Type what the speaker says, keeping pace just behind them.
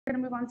We're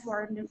going to move on to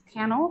our new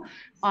panel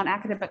on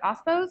academic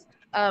OSPOs.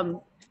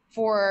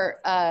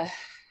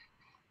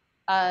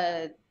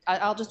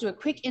 I'll just do a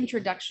quick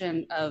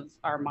introduction of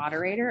our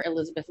moderator,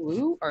 Elizabeth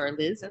Wu, or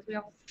Liz, as we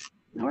all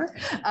know her,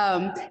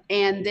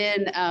 and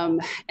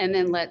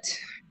then let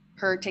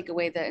her take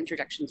away the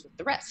introductions with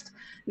the rest.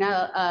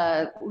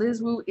 Now,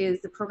 Liz Wu is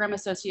the Program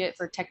Associate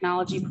for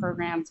Technology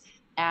Programs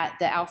at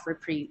the Alfred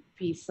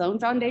P. Sloan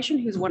Foundation,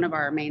 who's one of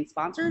our main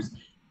sponsors,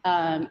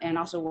 and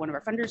also one of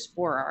our funders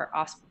for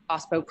our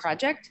OSPO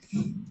project.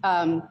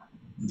 And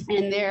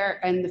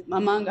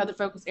among other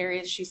focus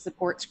areas, she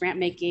supports grant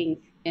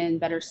making in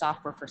better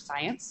software for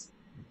science.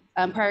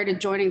 Prior to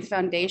joining the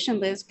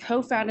foundation, Liz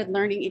co-founded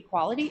Learning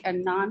Equality, a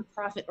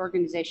nonprofit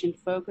organization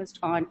focused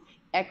on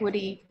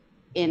equity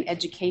in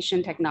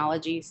education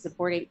technology,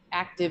 supporting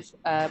active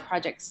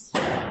projects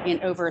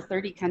in over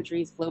 30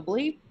 countries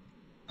globally.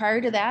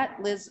 Prior to that,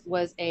 Liz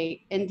was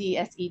a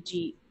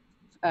NDSEG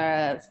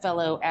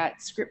fellow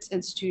at Scripps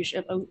Institute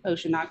of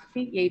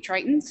Oceanography, yay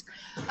Tritons,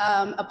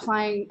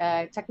 applying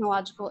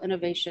technological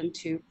innovation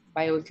to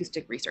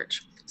bioacoustic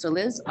research. So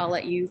Liz, I'll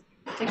let you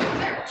take it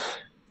there.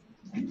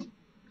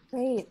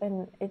 Great,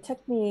 and it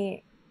took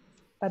me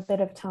a bit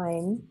of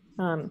time,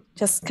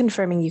 just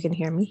confirming you can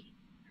hear me.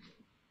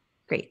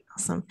 Great,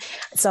 awesome.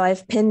 So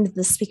I've pinned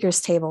the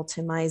speakers table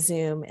to my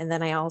Zoom, and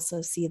then I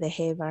also see the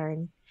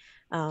Hayvarn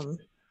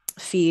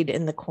feed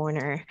in the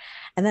corner.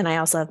 And then I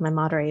also have my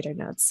moderator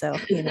notes. So,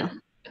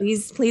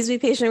 please be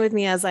patient with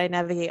me as I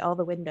navigate all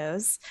the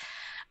windows.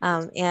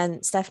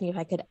 And Stephanie, if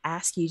I could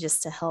ask you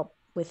just to help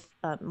with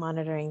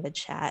monitoring the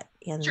chat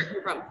and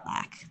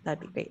Slack, that'd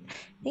be great.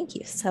 Thank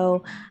you.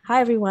 So hi,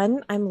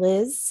 everyone. I'm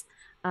Liz.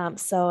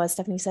 So as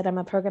Stephanie said, I'm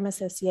a program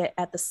associate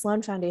at the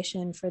Sloan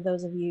Foundation. For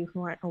those of you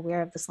who aren't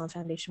aware of the Sloan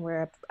Foundation,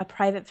 we're a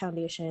private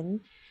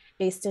foundation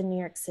based in New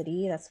York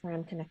City. That's where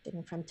I'm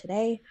connecting from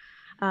today.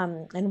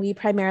 And we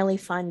primarily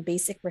fund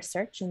basic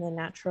research in the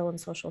natural and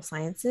social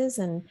sciences.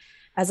 And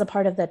as a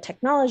part of the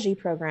technology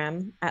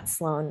program at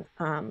Sloan,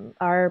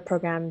 our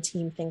program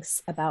team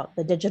thinks about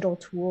the digital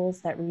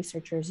tools that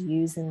researchers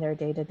use in their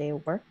day-to-day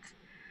work.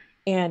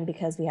 And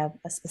because we have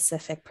a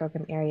specific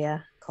program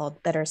area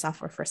called Better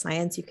Software for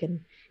Science, you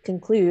can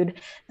conclude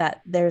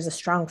that there's a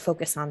strong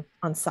focus on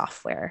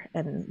software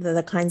and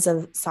the kinds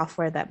of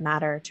software that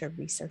matter to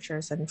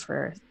researchers and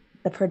for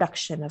the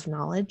production of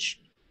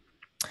knowledge.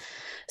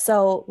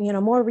 So,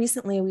 more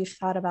recently, we've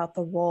thought about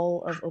the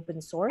role of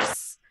open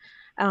source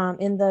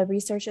in the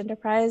research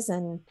enterprise.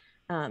 And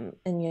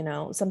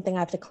something I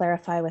have to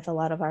clarify with a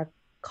lot of our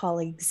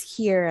colleagues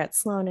here at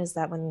Sloan is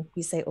that when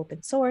we say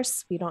open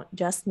source, we don't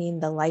just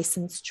mean the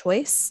license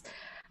choice,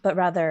 but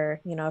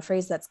rather, a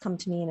phrase that's come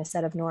to mean a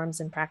set of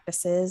norms and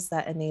practices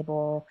that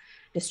enable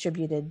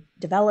distributed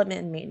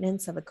development and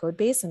maintenance of a code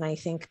base. And I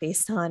think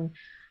based on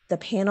the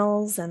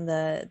panels and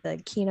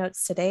the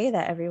keynotes today,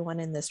 that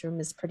everyone in this room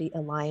is pretty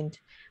aligned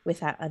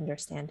with that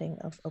understanding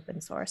of open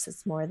source.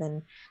 It's more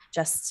than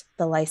just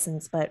the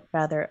license, but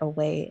rather a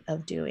way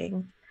of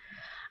doing.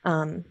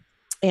 And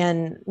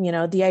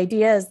the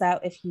idea is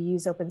that if you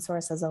use open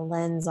source as a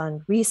lens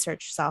on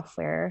research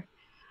software,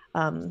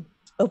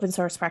 open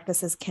source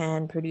practices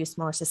can produce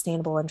more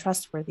sustainable and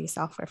trustworthy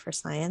software for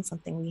science,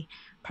 something we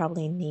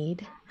probably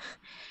need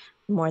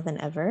more than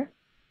ever.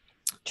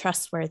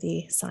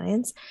 Trustworthy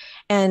science.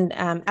 And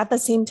at the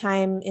same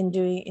time,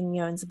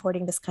 in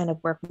supporting this kind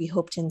of work, we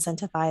hope to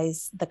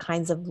incentivize the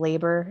kinds of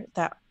labor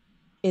that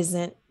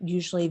isn't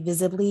usually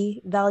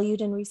visibly valued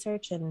in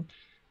research, and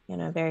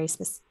a very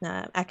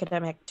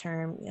academic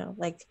term,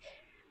 like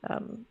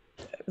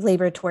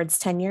labor towards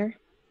tenure.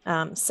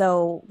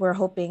 So we're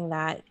hoping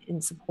that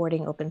in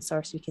supporting open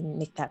source, we can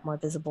make that more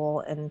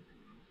visible and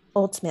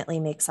ultimately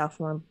make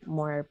software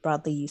more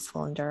broadly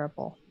useful and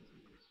durable.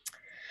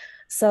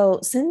 So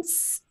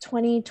since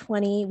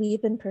 2020,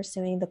 we've been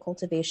pursuing the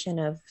cultivation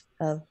of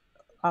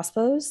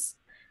OSPOs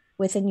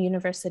within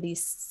university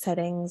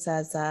settings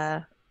as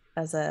a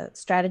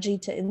strategy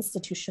to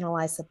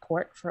institutionalize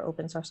support for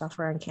open source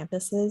software on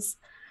campuses.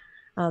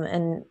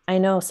 And I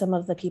know some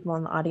of the people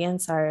in the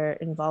audience are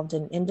involved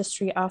in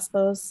industry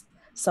OSPOs,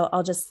 so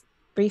I'll just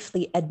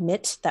briefly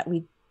admit that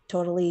we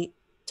totally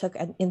took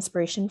an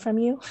inspiration from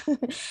you,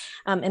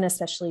 and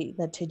especially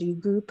the To-Do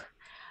group.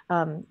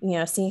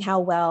 Seeing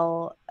how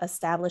well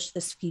established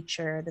this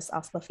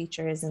OSPO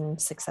feature is in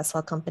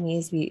successful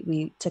companies,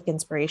 we took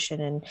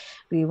inspiration and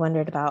we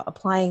wondered about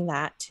applying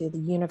that to the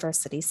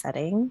university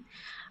setting.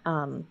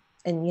 And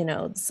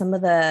some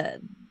of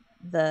the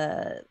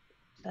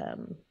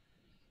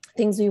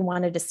things we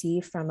wanted to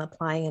see from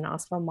applying an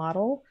OSPO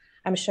model,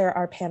 I'm sure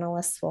our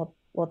panelists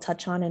will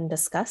touch on and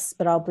discuss,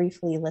 but I'll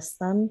briefly list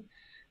them.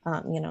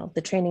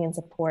 The training and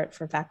support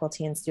for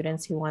faculty and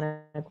students who want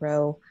to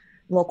grow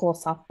local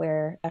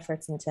software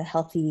efforts into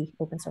healthy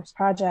open source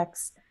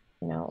projects,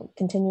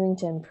 continuing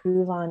to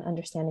improve on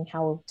understanding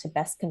how to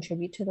best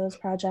contribute to those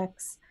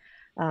projects,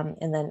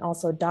 and then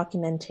also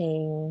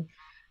documenting,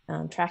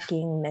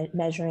 tracking,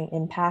 measuring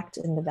impact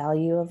and the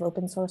value of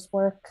open source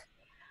work.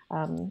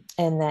 And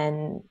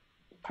then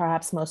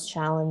perhaps most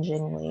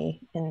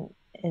challengingly, and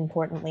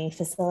importantly,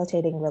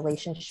 facilitating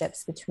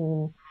relationships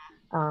between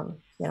an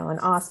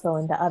OSPO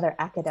and the other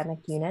academic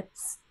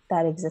units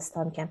that exist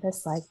on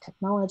campus, like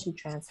technology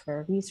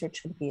transfer,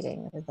 research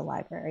computing, or the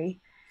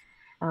library.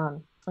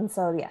 And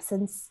so, yeah,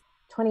 since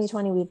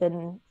 2020, we've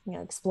been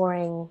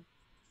exploring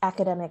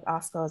academic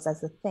OSPOs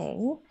as a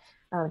thing,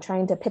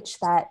 trying to pitch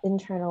that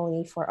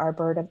internally for our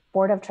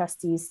board of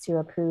trustees to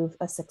approve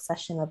a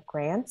succession of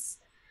grants.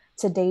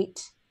 To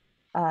date,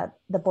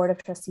 the Board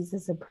of Trustees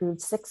has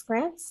approved 6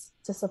 grants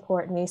to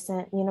support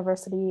nascent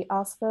university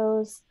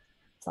OSPOs.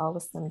 So I'll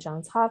list them: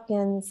 Johns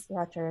Hopkins,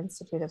 Rochester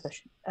Institute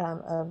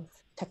of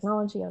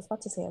Technology, I was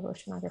about to say of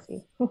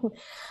Oceanography,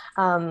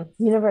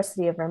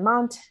 University of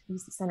Vermont,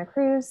 UC Santa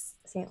Cruz,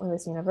 St.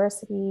 Louis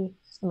University,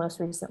 and most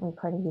recently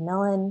Carnegie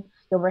Mellon.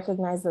 You'll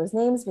recognize those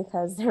names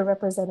because they're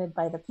represented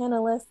by the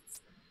panelists.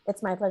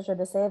 It's my pleasure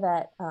to say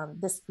that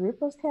this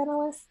group of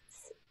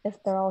panelists,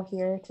 if they're all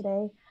here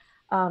today,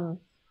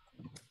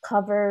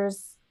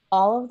 covers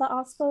all of the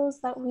OSPOs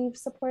that we've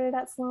supported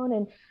at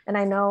Sloan. And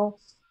I know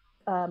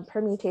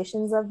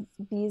permutations of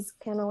these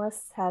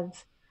panelists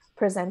have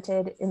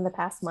presented in the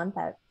past month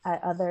at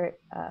other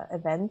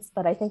events,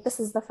 but I think this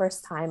is the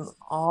first time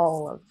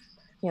all of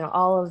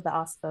the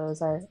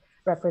OSPOs are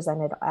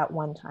represented at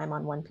one time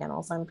on one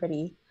panel. So I'm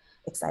pretty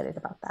excited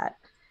about that.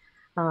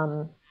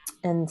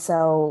 And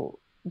so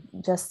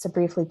just to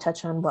briefly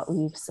touch on what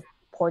we've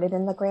supported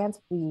in the grants,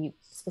 we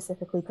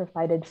specifically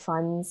provided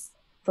funds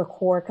for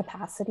core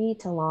capacity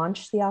to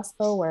launch the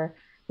OSPO, or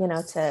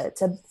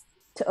to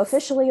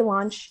officially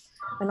launch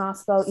an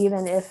OSPO,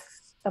 even if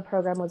a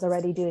program was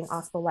already doing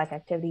OSPO-like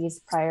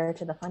activities prior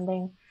to the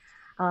funding.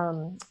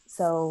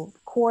 So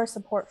core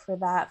support for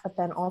that, but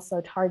then also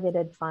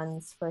targeted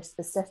funds for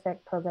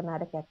specific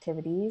programmatic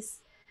activities,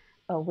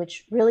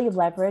 which really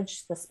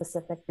leverage the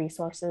specific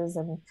resources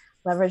and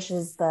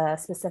leverages the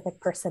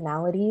specific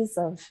personalities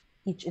of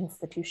each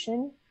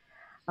institution.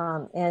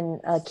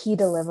 And a key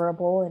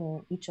deliverable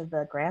in each of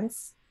the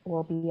grants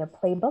will be a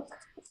playbook,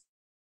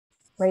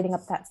 writing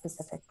up that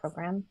specific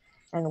program.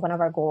 And one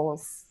of our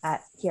goals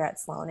here at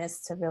Sloan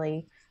is to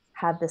really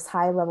have this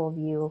high level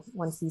view,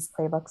 once these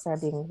playbooks are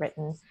being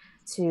written,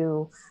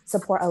 to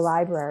support a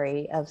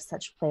library of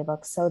such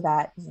playbooks, so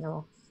that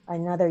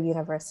another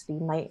university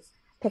might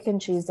pick and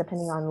choose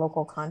depending on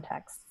local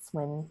contexts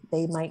when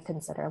they might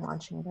consider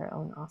launching their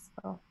own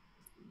OSPO.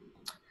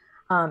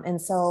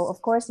 And so,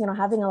 of course,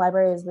 having a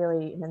library is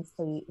really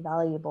immensely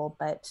valuable,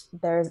 but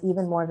there's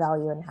even more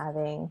value in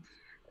having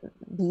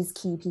these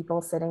key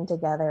people sitting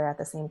together at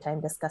the same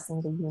time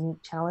discussing the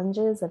unique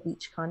challenges of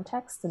each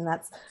context. And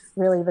that's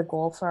really the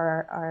goal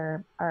for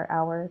our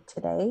hour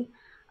today.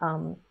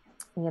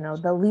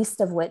 The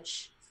least of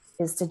which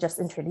is to just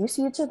introduce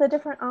you to the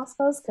different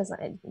OSPOs, because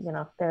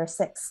there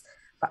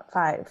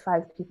are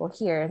five people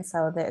here. And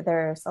so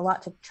there's a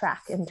lot to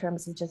track in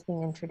terms of just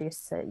being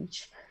introduced to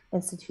each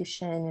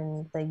institution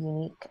and the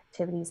unique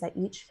activities at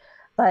each.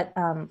 But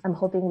I'm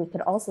hoping we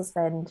could also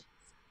spend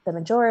the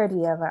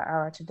majority of our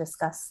hour to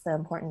discuss the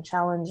important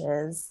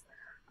challenges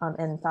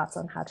and thoughts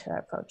on how to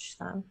approach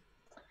them.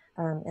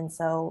 And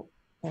so,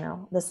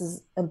 this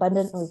is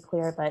abundantly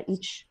clear, but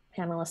each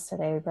panelist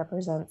today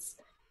represents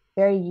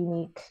very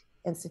unique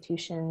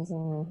institutions.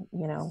 And,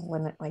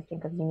 when I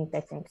think of unique,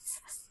 I think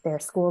they're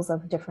schools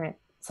of different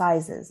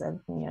sizes, of,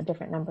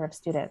 different number of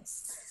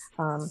students,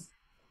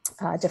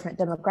 different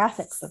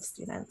demographics of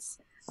students,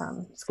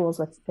 schools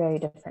with very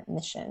different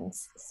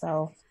missions.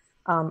 So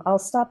I'll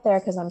stop there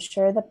because I'm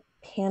sure the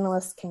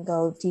panelists can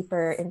go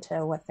deeper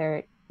into what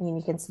their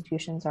unique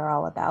institutions are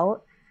all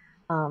about.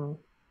 And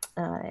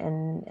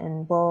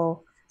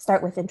we'll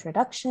start with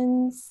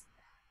introductions.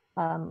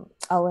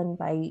 I'll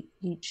invite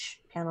each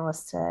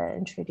panelist to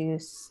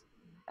introduce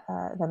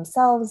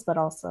themselves, but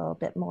also a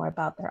bit more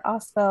about their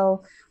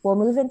OSPO. We'll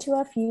move into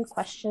a few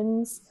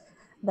questions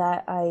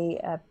that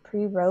I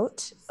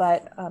pre-wrote,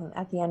 but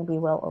at the end we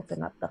will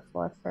open up the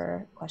floor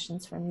for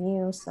questions from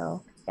you.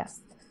 So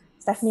yes,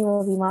 Stephanie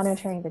will be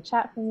monitoring the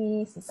chat for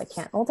me since I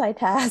can't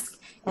multitask,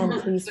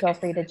 and please feel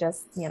free to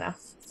just,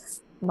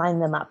 line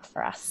them up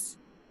for us.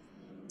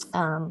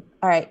 All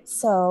right,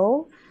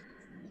 so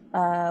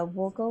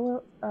we'll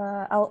go,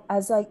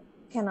 as I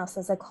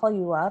call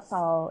you up,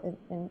 I'll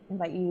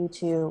invite you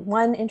to,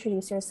 1,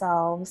 introduce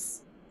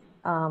yourselves,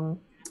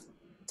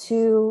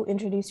 2,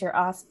 introduce your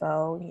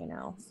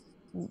OSPO,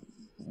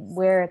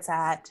 where it's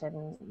at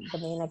and the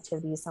main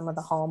activities, some of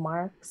the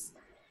hallmarks.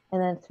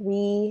 And then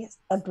 3,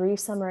 a brief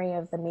summary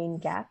of the main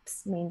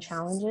gaps, main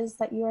challenges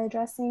that you are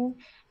addressing.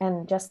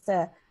 And just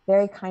a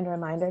very kind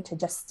reminder to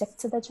just stick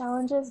to the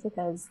challenges,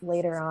 because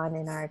later on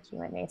in our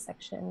Q&A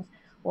section,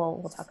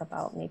 we'll talk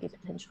about maybe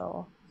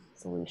potential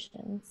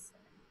solutions.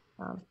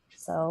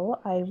 So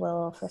I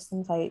will first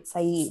invite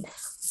Sayeed.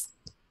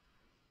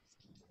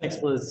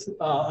 Thanks, Liz.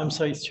 I'm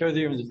Sayeed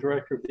Choudhury. I'm the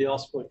director of the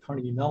OSPO at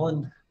Carnegie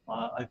Mellon.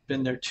 I've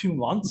been there 2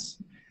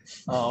 months.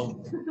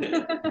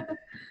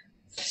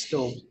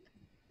 Still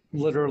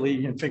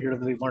literally and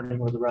figuratively learning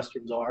where the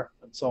restrooms are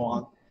and so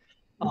on.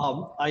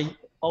 I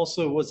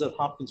also was at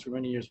Hopkins for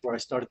many years where I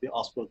started the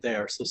OSPO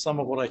there. So some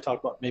of what I talk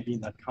about may be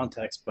in that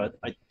context, but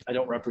I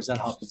don't represent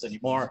Hopkins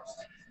anymore.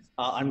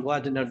 I'm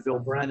glad to know Bill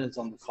Brannon's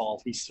on the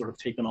call. He's sort of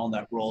taken on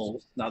that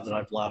role now that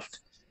I've left,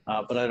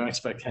 but I don't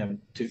expect him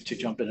to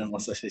jump in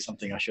unless I say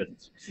something I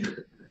shouldn't.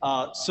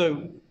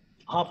 So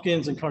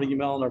Hopkins and Carnegie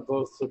Mellon are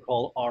both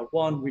so-called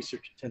R1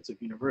 research-intensive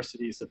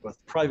universities. They're both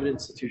private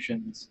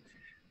institutions,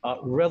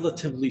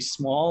 relatively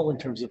small in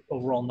terms of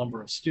overall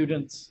number of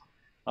students,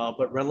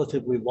 but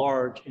relatively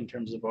large in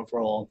terms of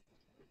overall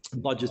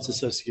budgets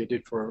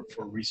associated for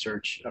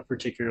research,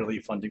 particularly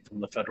funding from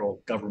the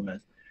federal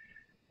government.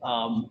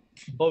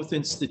 Both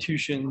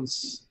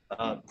institutions,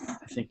 I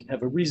think,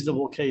 have a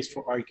reasonable case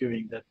for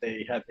arguing that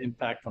they have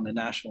impact on the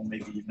national,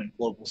 maybe even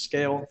global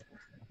scale.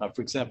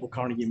 For example,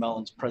 Carnegie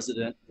Mellon's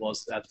president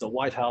was at the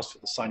White House for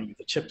the signing of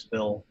the CHIPS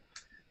bill.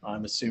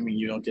 I'm assuming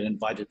you don't get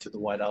invited to the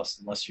White House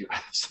unless you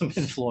have some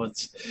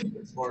influence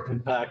or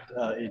impact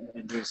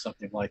in doing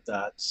something like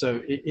that.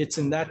 So it's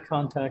in that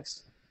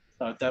context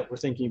that we're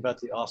thinking about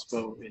the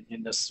OSPO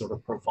in this sort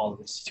of profile of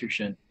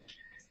institution.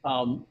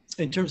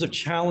 In terms of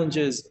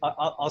challenges,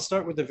 I'll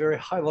start with a very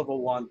high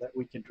level one that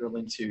we can drill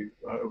into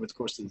over the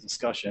course of the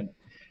discussion.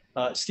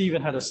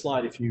 Stephen had a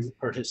slide if you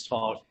heard his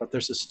talk, but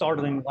there's a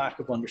startling lack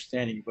of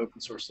understanding of open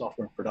source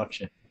software in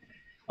production.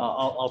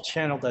 I'll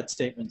channel that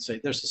statement and say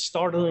there's a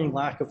startling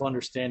lack of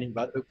understanding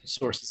about open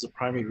source as a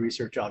primary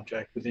research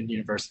object within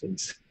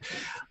universities.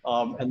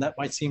 And that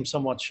might seem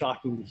somewhat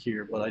shocking to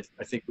hear, but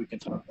I think we can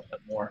talk about that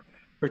more,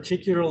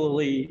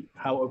 particularly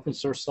how open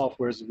source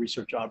software as a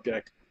research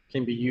object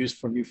can be used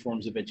for new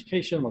forms of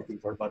education, like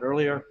we've heard about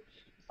earlier,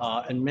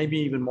 and maybe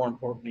even more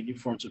importantly, new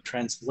forms of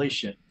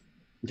translation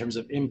in terms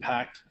of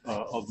impact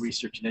of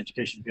research and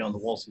education beyond the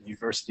walls of the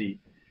university,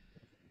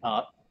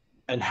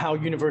 and how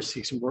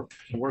universities can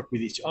work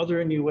with each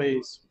other in new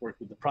ways, work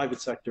with the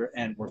private sector,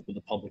 and work with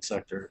the public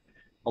sector.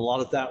 A lot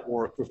of that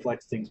work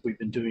reflects things we've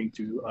been doing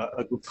through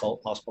a group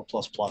called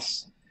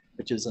OSPO++,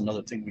 which is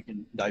another thing we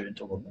can dive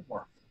into a little bit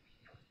more.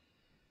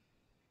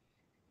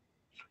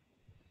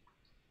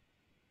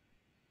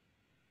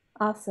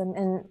 Awesome.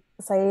 And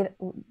Sayeed,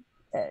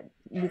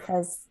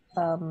 because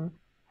I'm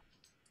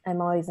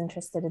always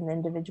interested in the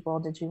individual,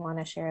 did you want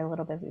to share a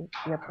little bit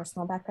of your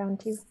personal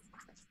background too?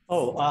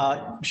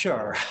 Oh,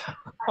 sure.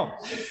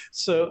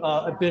 So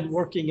I've been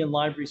working in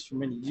libraries for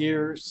many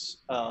years.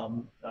 By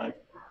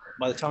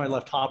the time I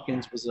left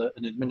Hopkins, was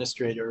an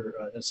administrator,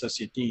 an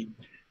associate dean,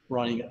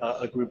 running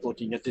a group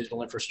looking at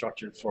digital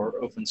infrastructure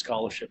for open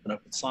scholarship and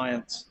open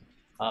science.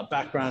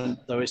 Background,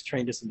 though, is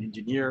trained as an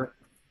engineer.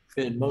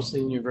 Been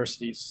mostly in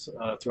universities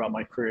throughout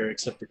my career,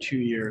 except for 2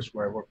 years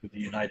where I worked with the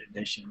United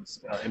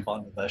Nations in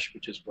Bangladesh,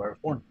 which is where I was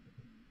born.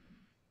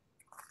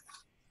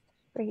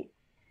 Great.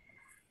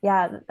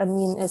 Yeah, I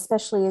mean,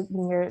 especially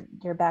in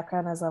your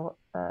background as a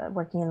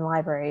working in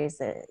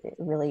libraries, it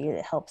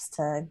really helps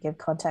to give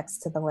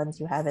context to the lens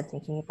you have in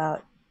thinking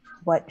about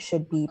what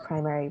should be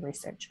primary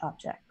research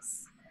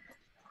objects.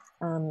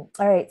 All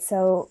right,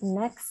 so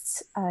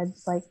next I'd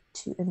like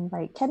to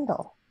invite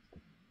Kendall.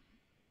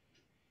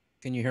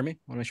 Can you hear me? I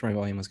want to make sure my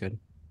volume was good.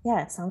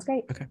 Yeah, sounds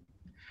great. Okay.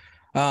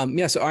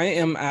 Yeah, so I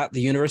am at the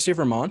University of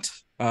Vermont.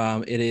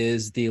 It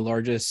is the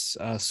largest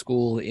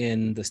school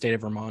in the state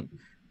of Vermont,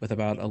 with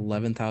about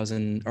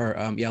 11,000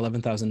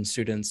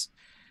 students,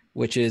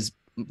 which is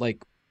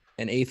like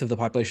an eighth of the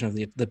population of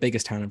the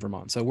biggest town in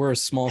Vermont. So we're a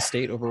small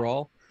state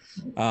overall.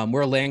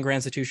 We're a land grant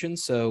institution,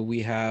 so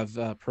we have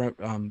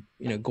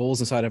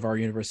goals inside of our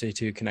university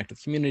to connect with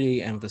the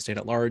community and with the state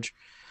at large.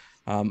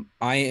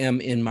 I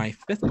am in my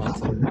 5th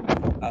month,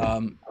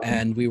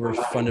 and we were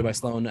funded by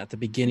Sloan at the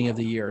beginning of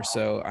the year.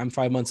 So I'm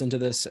 5 months into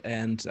this,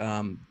 and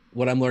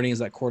what I'm learning is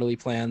that quarterly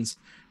plans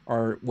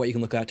are what you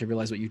can look at to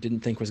realize what you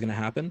didn't think was going to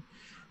happen.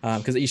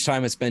 Because each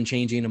time it's been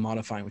changing and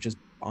modifying, which has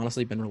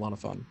honestly been a lot of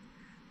fun.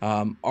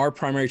 Our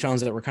primary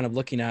challenge that we're kind of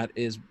looking at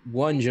is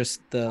one,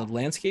 just the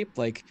landscape.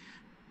 Like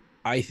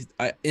I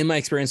in my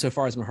experience so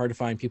far, it's been hard to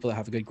find people that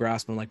have a good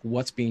grasp on like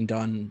what's being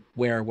done,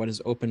 where, what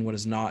is open, what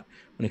is not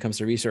when it comes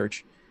to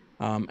research.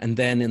 And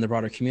then in the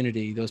broader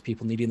community, those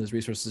people needing those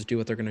resources to do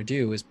what they're going to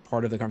do is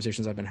part of the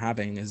conversations I've been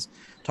having, is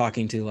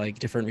talking to like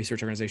different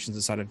research organizations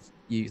inside of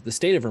the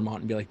state of Vermont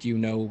and be like, do you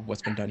know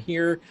what's been done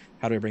here?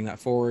 How do I bring that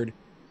forward?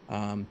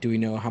 Do we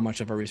know how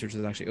much of our research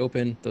is actually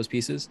open, those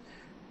pieces?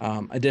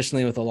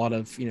 Additionally, with a lot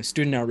of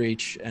student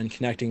outreach and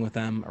connecting with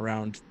them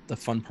around the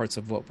fun parts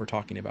of what we're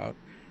talking about,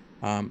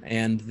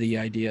 and the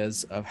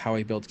ideas of how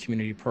we build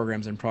community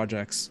programs and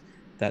projects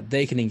that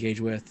they can engage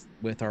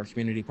with our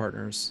community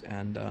partners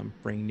and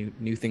bring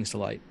new things to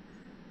light.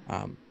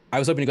 I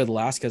was hoping to go to the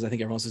last because I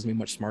think everyone else is going to be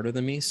much smarter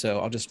than me, so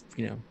I'll just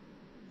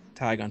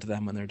tag onto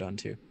them when they're done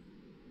too.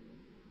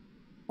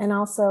 And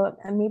also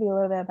maybe a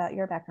little bit about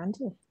your background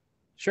too.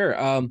 Sure.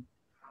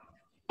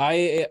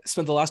 I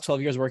spent the last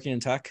 12 years working in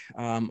tech.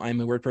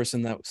 I'm a weird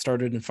person that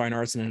started in fine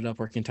arts and ended up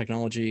working in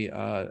technology in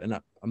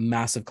a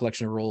massive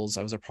collection of roles.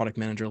 I was a product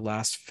manager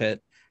last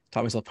Fit,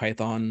 taught myself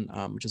Python,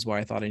 which is why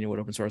I thought I knew what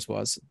open source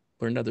was.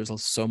 Learned that there's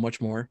so much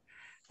more.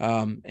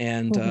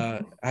 And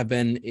I've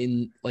been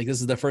in, like,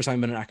 this is the first time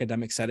I've been in an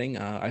academic setting.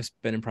 I've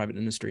been in private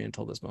industry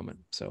until this moment.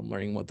 So I'm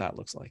learning what that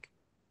looks like.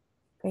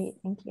 Great,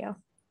 thank you.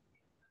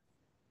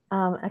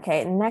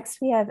 Okay,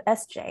 next we have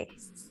SJ.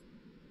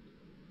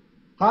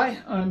 Hi,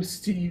 I'm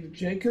Steve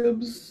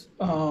Jacobs.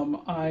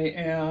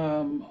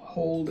 I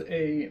hold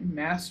a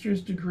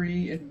master's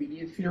degree in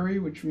media theory,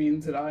 which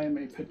means that I am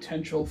a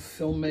potential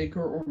filmmaker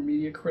or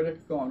media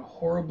critic gone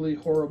horribly,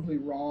 horribly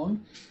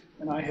wrong.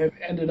 And I have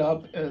ended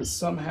up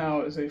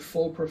somehow as a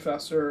full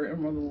professor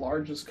in one of the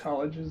largest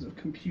colleges of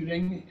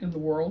computing in the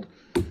world.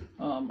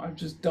 I've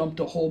just dumped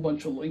a whole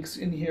bunch of links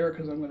in here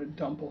because I'm going to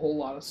dump a whole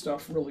lot of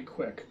stuff really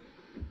quick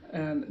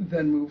and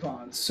then move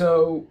on.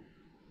 So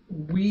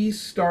we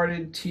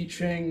started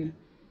teaching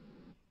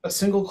a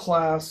single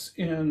class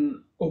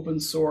in open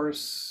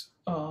source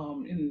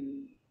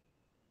in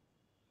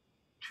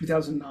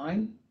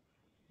 2009,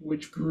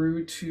 which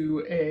grew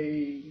to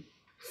a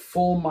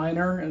full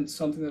minor and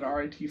something that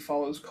RIT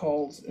follows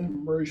calls an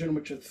immersion,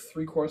 which is a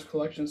 3-course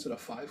collection instead of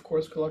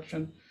 5-course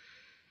collection,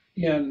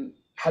 in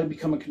how to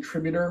become a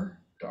contributor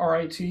to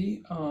RIT.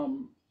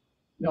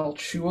 Mel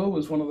Chua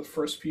was one of the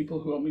first people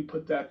who helped me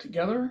put that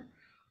together.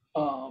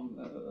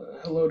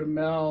 Hello to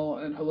Mel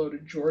and hello to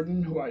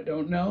Jordan, who I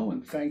don't know,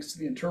 and thanks to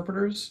the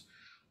interpreters.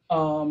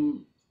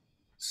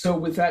 So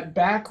with that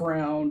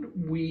background,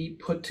 we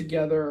put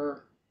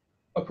together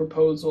a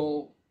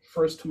proposal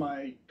first to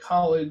my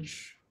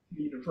college,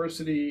 the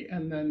university,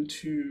 and then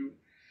to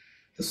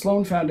the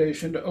Sloan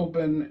Foundation to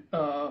open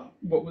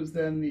what was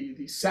then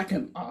the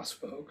second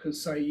OSPO,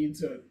 because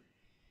Sayeed's at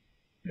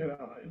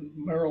in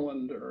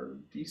Maryland or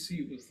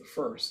DC was the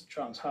first,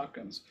 Johns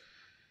Hopkins.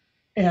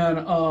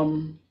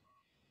 And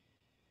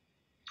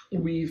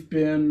we've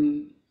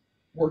been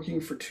working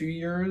for 2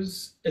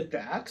 years at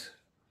that.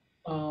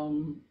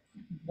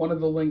 One of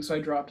the links I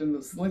dropped in,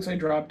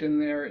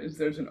 there is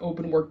there's an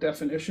open work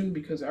definition,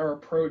 because our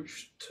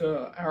approach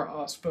to our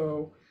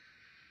OSPO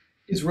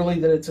is really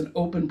that it's an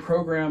open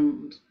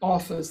program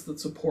office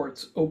that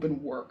supports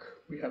open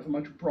work. We have a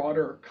much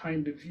broader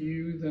kind of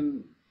view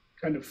than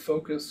kind of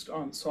focused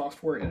on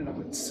software in and of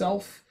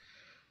itself.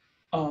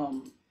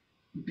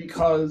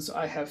 Because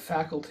I have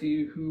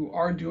faculty who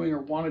are doing or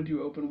want to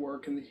do open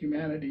work in the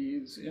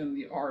humanities, in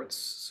the arts,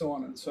 so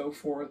on and so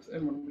forth.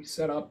 And when we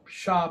set up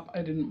shop,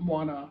 I didn't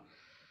want to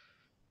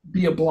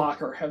be a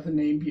blocker, have the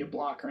name be a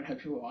blocker, and have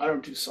people, I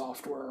don't do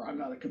software, I'm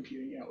not a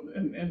computing,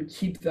 and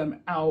keep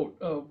them out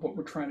of what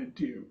we're trying to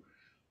do.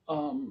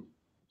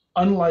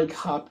 Unlike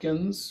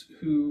Hopkins,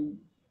 who,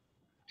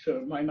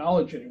 to my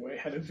knowledge anyway,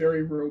 had a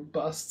very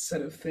robust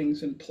set of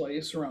things in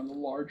place around the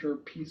larger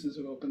pieces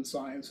of open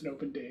science and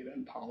open data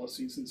and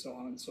policies and so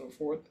on and so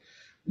forth.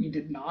 We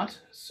did not,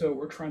 so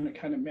we're trying to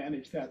kind of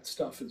manage that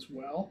stuff as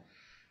well.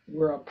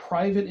 We're a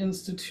private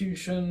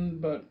institution,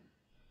 but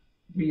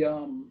we've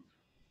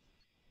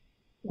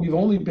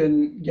only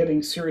been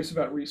getting serious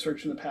about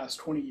research in the past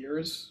 20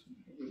 years.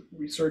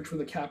 Research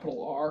with a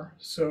capital R,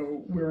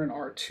 so we're an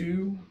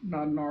R2,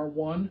 not an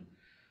R1.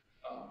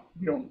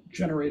 We don't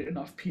generate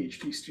enough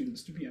PhD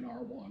students to be an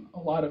R1. A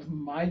lot of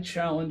my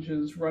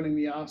challenges running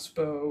the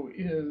OSPO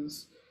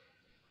is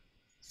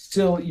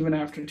still, even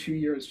after 2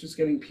 years, just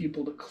getting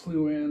people to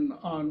clue in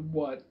on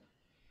what's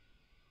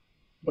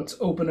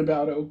open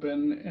about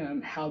open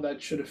and how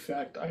that should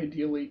affect,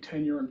 ideally,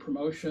 tenure and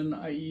promotion,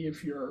 i.e.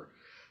 if you're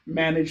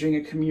managing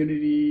a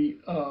community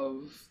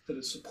that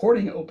is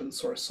supporting open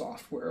source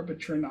software,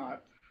 but you're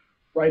not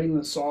writing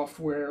the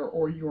software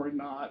or you're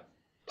not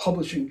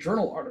publishing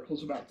journal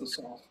articles about the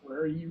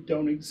software, you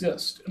don't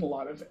exist in a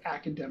lot of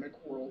academic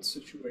world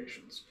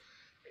situations.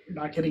 You're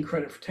not getting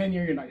credit for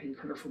tenure, you're not getting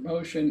credit for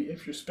promotion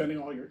if you're spending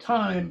all your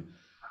time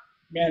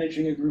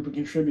managing a group of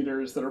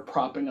contributors that are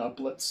propping up,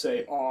 let's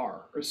say,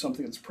 R, or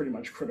something that's pretty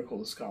much critical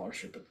to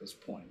scholarship at this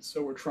point.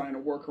 So we're trying to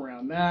work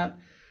around that.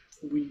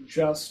 We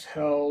just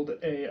held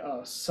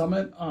a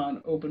summit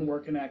on open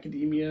work in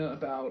academia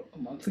about a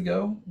month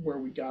ago, where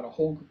we got a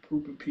whole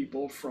group of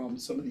people from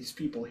some of these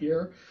people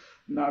here,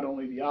 not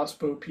only the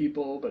OSPO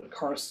people, but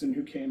Karsten,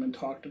 who came and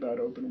talked about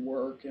open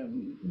work,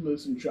 and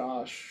Liz and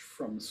Josh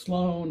from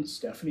Sloan.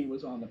 Stephanie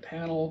was on the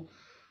panel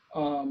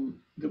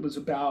that was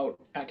about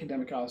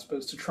academic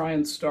OSPOs, to try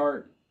and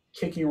start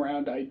kicking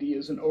around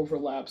ideas and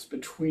overlaps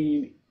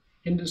between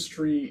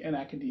industry and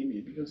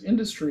academia, because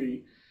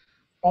industry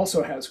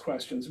also has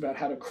questions about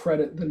how to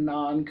credit the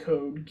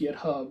non-code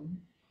GitHub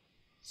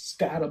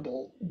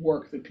statable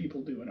work that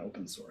people do in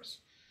open source.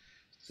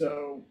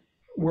 So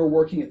we're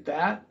working at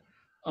that.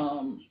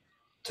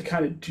 To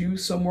kind of do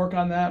some work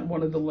on that.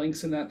 One of the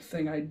links in that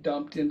thing I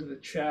dumped into the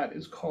chat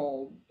is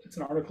it's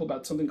an article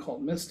about something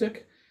called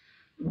Mystic,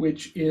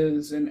 which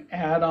is an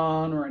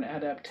add-on or an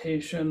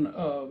adaptation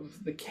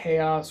of the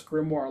Chaos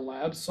Grimoire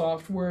Lab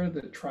software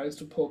that tries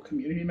to pull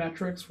community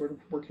metrics. We're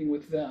working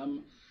with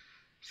them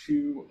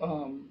to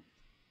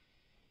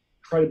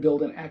try to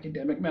build an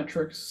academic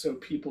metrics so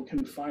people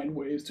can find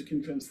ways to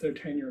convince their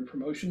tenure and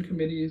promotion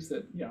committees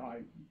that,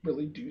 I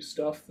really do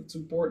stuff that's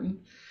important.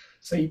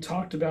 So you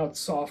talked about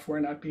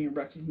software not being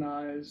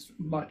recognized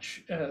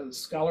much as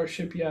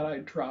scholarship yet. I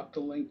dropped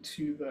a link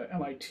to the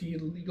MIT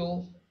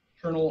Legal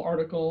Journal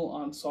article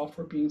on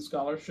software being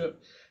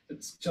scholarship.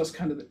 It's just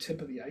kind of the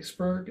tip of the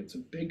iceberg. It's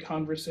a big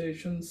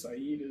conversation.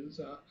 Sayeed is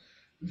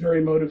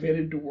very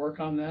motivated to work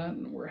on that,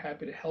 and we're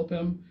happy to help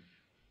him.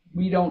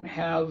 We don't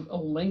have a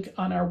link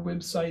on our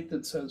website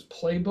that says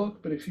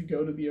playbook, but if you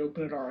go to the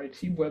Open at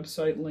RIT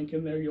website, link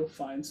in there, you'll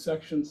find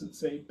sections that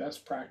say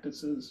best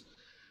practices,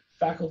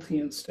 faculty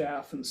and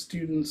staff and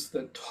students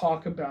that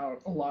talk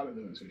about a lot of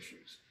those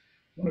issues.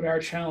 One of our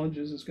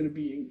challenges is going to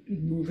be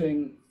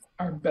moving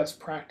our best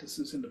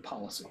practices into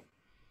policy.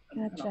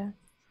 Gotcha.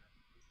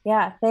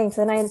 Yeah, thanks.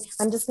 And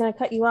I'm just going to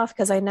cut you off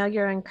because I know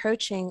you're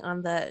encroaching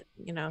on the,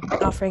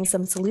 offering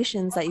some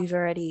solutions that you've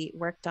already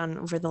worked on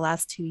over the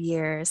last 2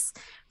 years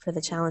for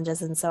the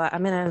challenges. And so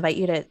I'm going to invite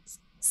you to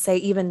say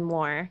even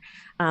more,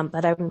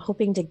 but I'm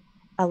hoping to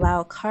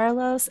allow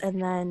Carlos and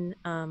then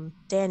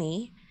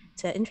Danny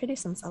to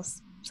introduce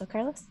themselves. So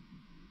Carlos.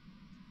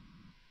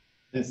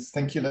 Yes,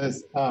 thank you,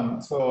 Liz.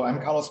 So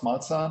I'm Carlos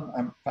Maltzahn.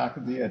 I'm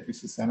faculty at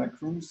UC Santa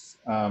Cruz.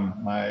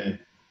 My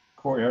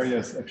core area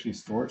is actually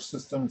storage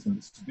systems and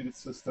distributed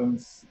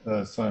systems.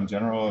 So in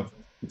general,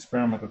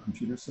 experimental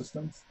computer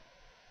systems.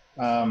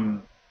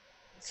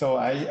 So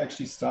I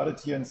actually started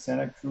here in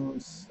Santa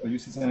Cruz,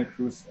 UC Santa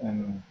Cruz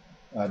in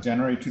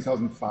January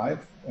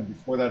 2005. And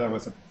before that, I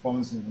was a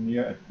performance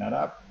engineer at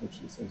NetApp,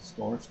 which is a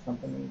storage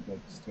company that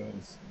still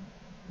is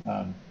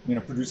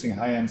producing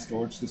high-end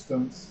storage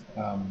systems.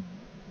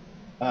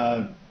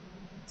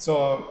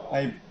 So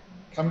I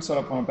come sort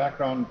of from a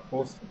background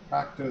both in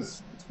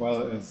practice as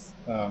well as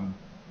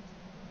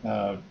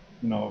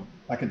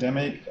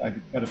academic. I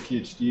got a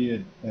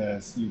PhD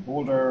at CU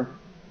Boulder,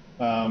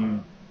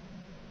 and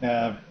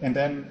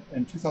then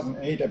in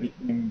 2008 I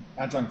became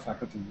adjunct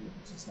faculty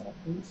at UC Santa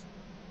Cruz.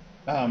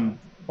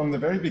 From the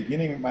very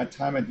beginning of my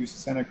time at UC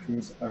Santa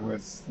Cruz, I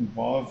was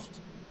involved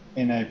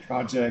in a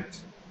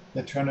project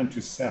that turned into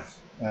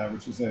Ceph,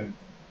 which is a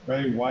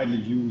very widely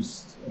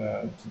used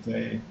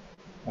today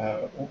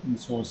open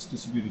source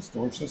distributed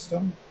storage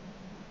system,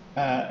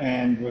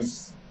 and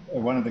was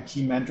one of the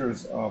key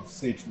mentors of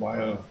Sage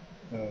Weil,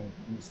 who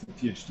was the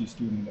PhD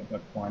student at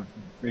that point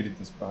who created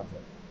this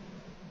project.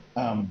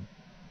 And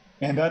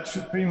that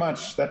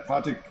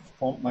project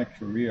formed my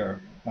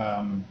career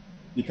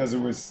because it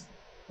was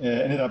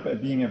ended up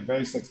being a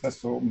very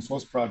successful open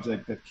source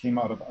project that came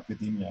out of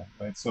academia,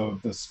 right? So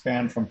the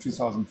span from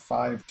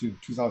 2005 to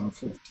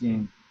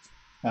 2015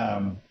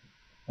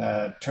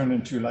 turned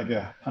into like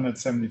a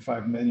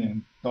 $175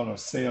 million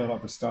sale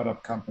of a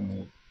startup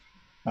company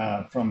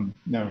from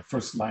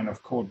first line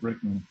of code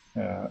written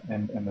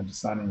and the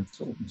designing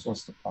to open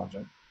source the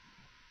project.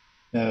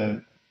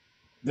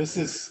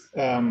 This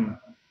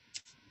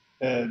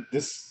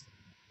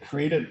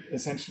created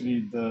essentially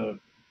the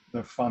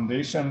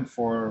foundation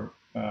for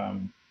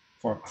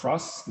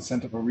CROSS, the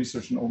Center for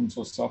Research in Open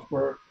Source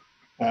Software,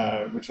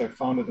 which I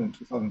founded in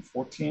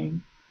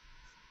 2014,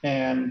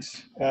 and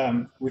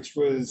which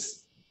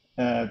was,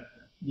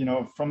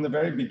 from the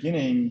very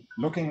beginning,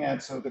 looking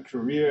at sort of the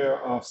career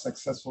of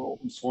successful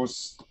open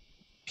source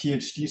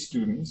PhD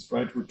students,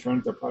 right, who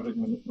turned their project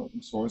into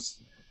open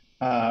source,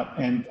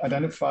 and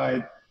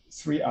identified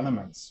 3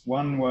 elements.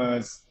 One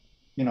was,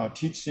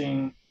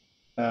 teaching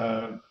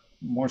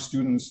more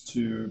students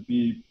to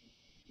be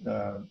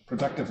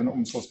productive in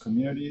open source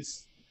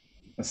communities.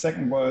 The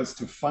second was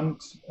to fund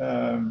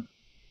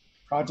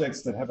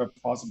projects that have a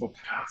plausible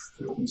path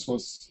to open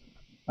source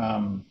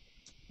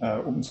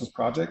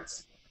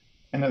projects.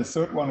 And the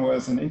third one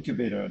was an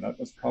incubator. That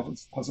was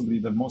possibly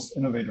the most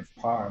innovative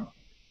part.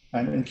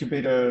 An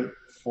incubator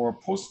for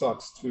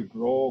postdocs to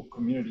grow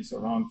communities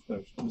around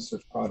the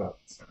research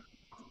products.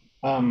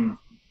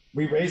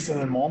 We raised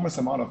an enormous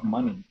amount of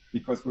money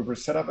because we were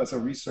set up as a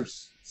research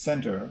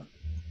center,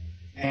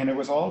 and it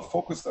was all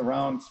focused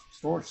around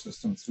storage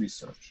systems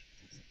research.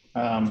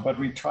 But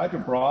we tried to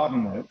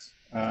broaden it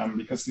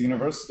because the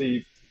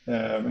university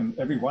and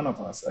every one of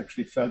us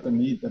actually felt the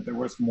need that there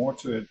was more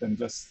to it than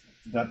just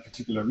that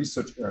particular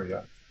research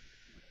area.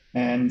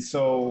 And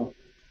so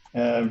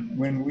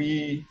when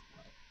we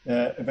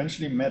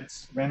eventually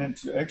ran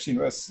into, actually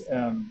it was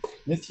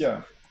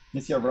Nithya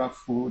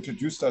Ruff who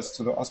introduced us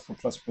to the OSPO++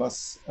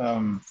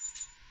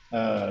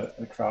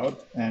 crowd.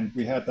 And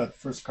we had that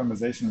first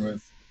conversation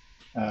with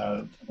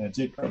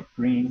Jacob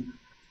Green,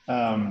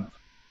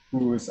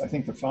 who is, I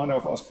think, the founder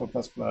of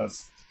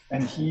OSPO++.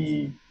 And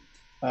he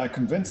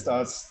convinced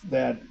us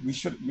that we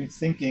should be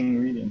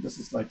thinking really, and this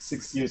is like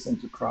 6 years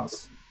into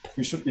CROSS,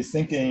 we should be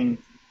thinking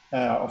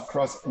of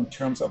CROSS in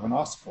terms of an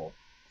OSPO.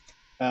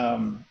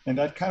 And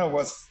that kind of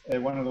was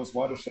one of those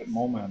watershed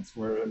moments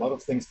where a lot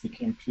of things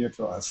became clear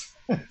to us.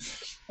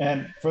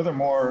 And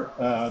furthermore,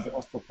 the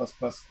OSPO++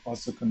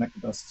 also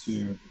connected us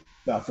to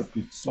the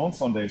Alfred Sloan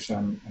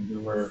Foundation, and we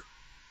were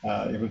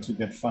able to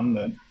get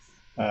funded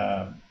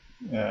an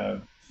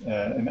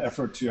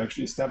effort to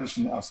actually establish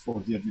an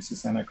OSPO here at UC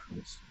Santa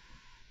Cruz.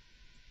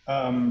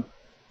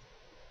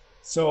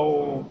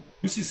 So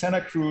UC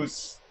Santa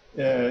Cruz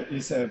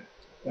is a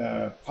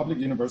public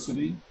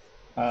university.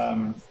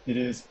 It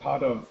is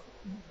part of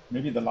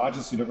maybe the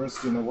largest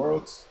university in the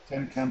world,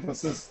 10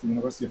 campuses, the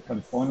University of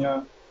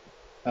California.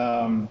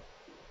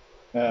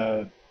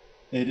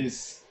 It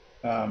is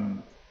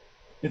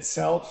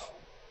itself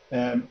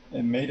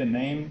made a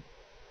name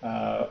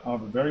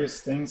of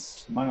various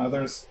things, among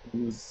others. It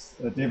was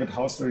David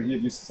Hausler here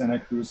at UC Santa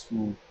Cruz,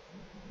 who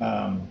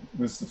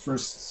was the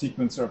first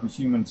sequencer of the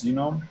human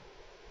genome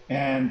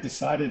and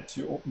decided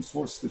to open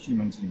source the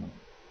human genome.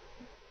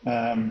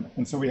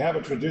 And so we have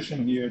a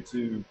tradition here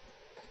to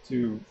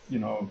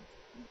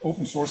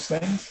open source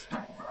things,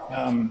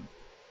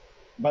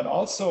 but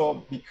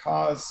also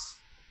because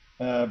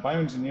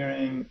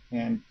bioengineering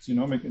and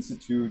Genomic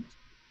Institute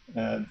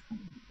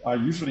are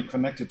usually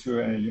connected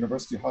to a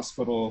university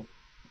hospital.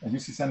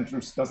 UC Santa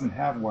Cruz doesn't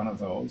have one of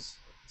those.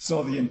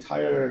 So the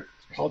entire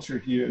culture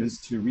here is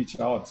to reach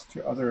out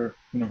to other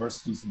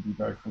universities and be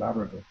very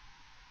collaborative.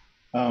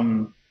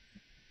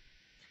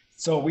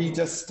 So we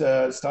just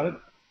started,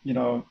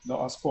 the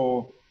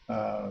OSPO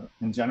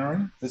in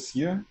January this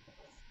year.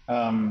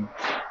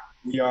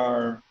 We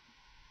are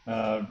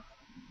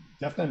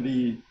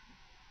definitely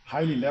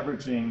highly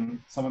leveraging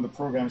some of the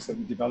programs that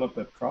we developed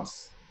at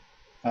Cruz.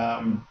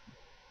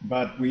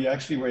 But we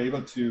actually were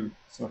able to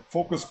sort of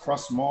focus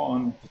Cruz more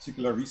on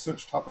particular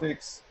research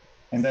topics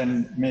and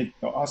then make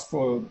the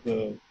OSPO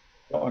the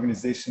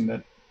organization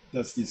that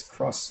does these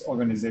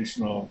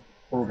cross-organizational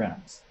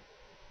programs.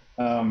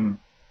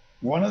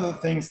 One of the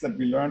things that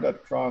we learned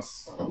at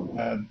Cruz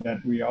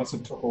that we also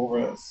took over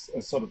as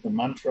sort of the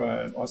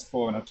mantra at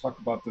OSPO, and I talked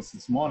about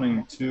this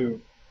morning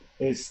too,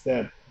 is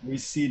that we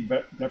see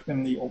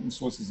definitely open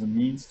source as a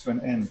means to an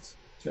end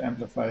to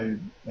amplify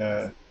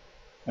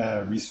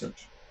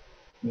research,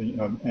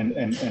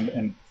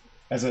 and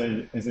as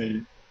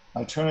a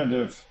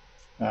alternative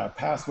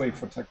pathway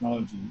for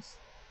technologies.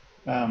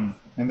 And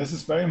this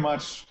is very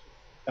much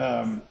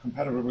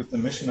compatible with the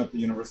mission of the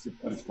University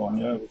of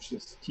California, which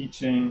is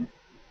teaching,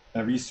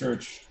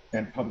 research,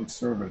 and public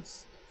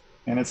service.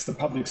 And it's the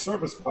public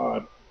service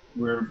part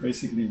where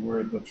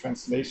the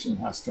translation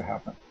has to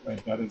happen,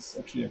 right? That is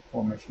actually a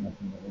core mission of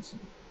the university.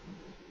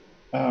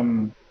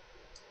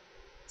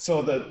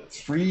 So the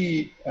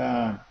three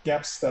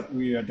gaps that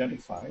we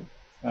identified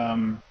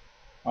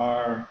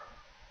are,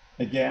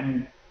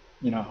 again,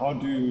 how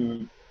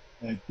do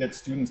get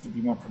students to be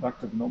more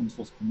productive in open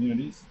source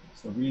communities?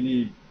 So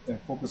really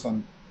focus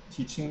on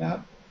teaching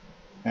that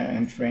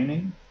and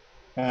training.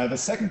 The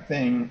second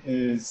thing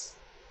is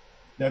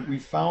that we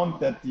found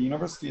that the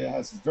university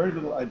has very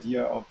little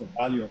idea of the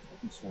value of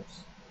open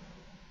source.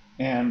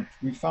 And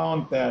we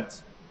found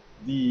that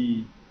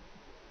the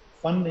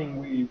funding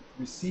we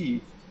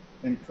received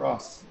in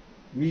Cruz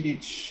really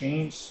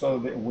changed sort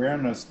of the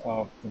awareness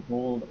of the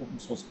role that open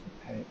source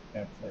can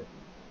play.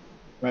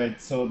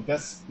 Right, so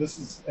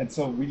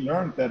so we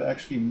learned that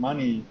actually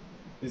money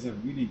is a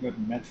really good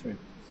metric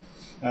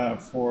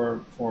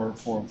for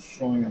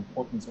showing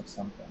importance of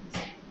something.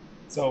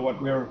 So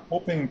what we're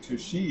hoping to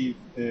achieve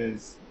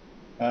is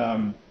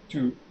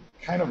to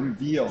kind of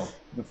reveal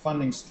the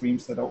funding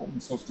streams that are open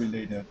source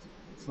related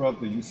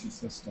throughout the UC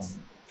system.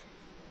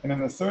 And then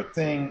the third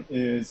thing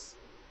is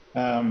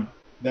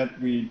that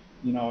we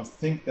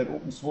think that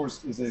open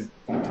source is a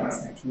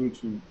fantastic tool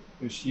to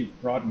achieve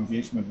broad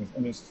engagement with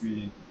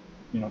industry,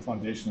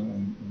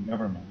 foundation and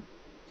government.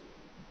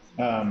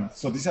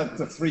 So these are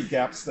the three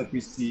gaps that we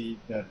see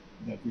that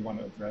we want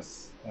to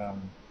address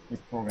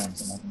with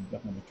programs, and I can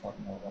definitely talk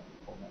more about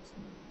the programs.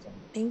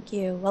 Thank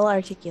you. Well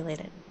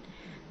articulated.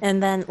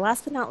 And then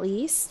last but not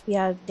least, we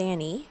have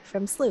Danny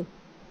from SLU.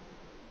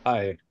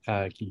 Hi,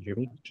 can you hear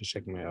me? Just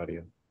checking my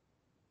audio.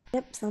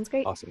 Yep, sounds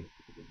great. Awesome.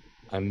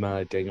 I'm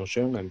Daniel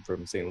Schoen. I'm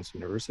from St. Louis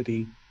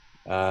University.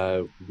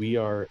 We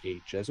are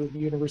a Jesuit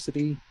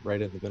university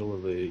right in the middle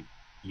of the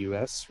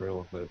U.S., right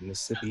along the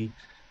Mississippi.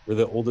 We're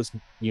the oldest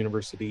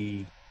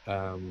university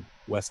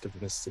west of the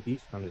Mississippi,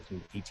 founded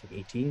in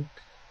 1818.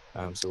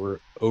 So we're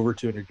over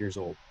 200 years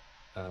old,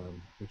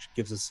 which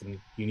gives us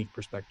some unique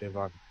perspective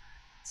on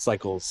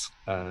cycles.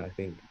 I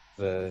think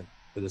the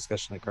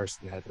discussion that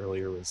Carsten had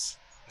earlier was,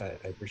 I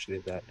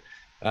appreciated that.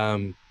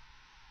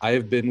 I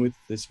have been with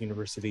this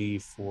university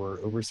for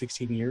over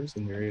 16 years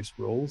in various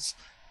roles,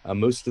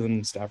 most of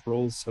them staff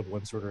roles of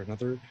one sort or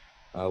another,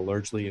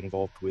 largely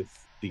involved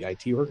with the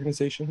IT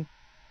organization.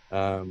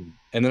 And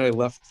then I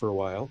left for a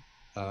while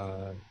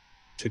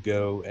to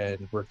go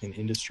and work in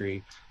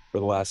industry for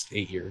the last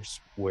 8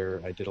 years,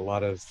 where I did a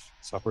lot of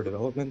software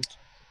development,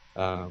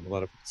 a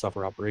lot of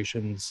software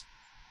operations,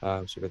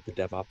 sort of the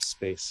DevOps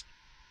space.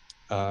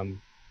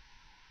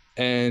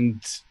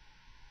 And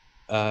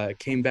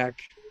came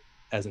back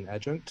as an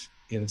adjunct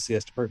in the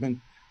CS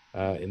department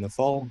in the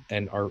fall,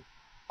 and our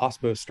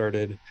OSPO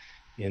started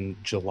in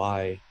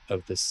July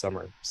of this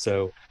summer.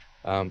 So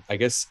I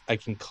guess I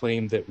can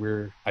claim that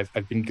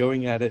I've been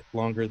going at it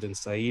longer than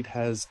Sayeed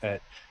has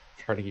at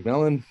Carnegie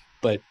Mellon,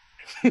 but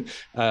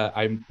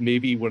I'm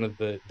maybe one of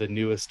the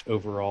newest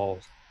overall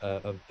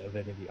of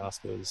any of the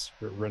OSPOs.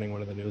 We're running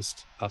one of the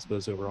newest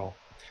OSPOs overall.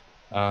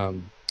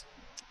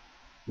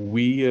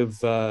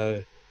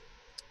 we're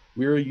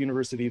a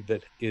university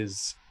that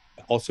is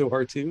also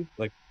R2,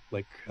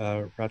 like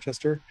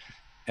Rochester,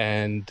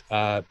 and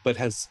but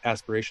has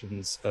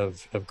aspirations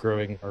of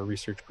growing our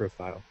research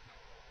profile.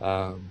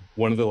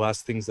 One of the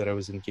last things that I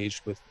was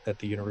engaged with at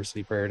the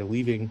university prior to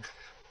leaving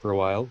for a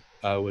while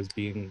was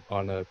being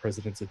on a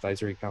president's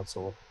advisory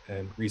council,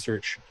 and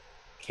research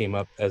came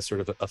up as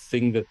sort of a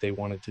thing that they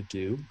wanted to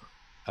do.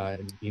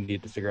 And you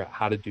needed to figure out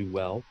how to do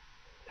well,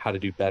 how to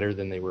do better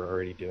than they were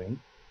already doing.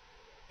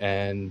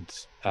 And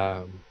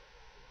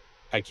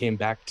I came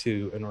back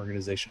to an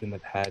organization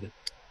that had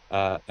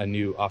a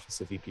new Office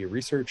of VP of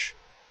Research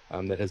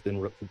that has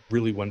been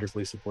really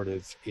wonderfully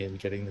supportive in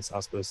getting this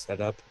OSPO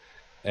set up,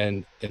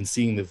 and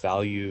seeing the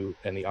value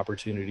and the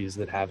opportunities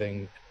that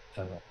having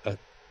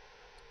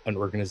an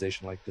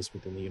organization like this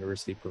within the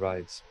university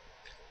provides.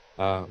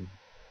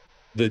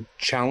 The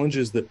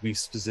challenges that we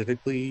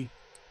specifically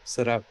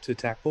set out to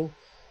tackle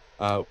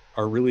are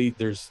really,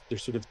 there's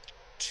sort of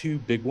two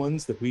big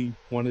ones that we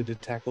wanted to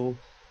tackle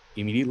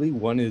immediately.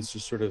 One is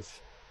just sort of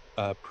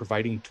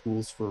providing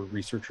tools for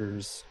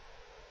researchers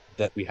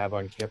that we have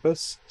on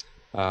campus,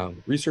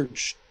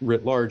 research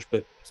writ large,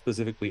 but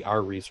specifically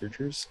our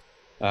researchers.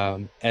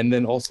 And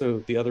then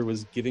also the other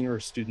was giving our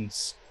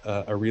students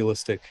a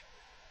realistic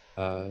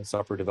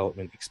software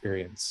development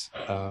experience.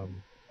 Our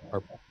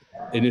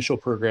initial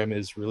program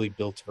is really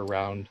built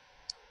around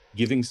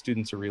giving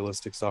students a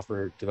realistic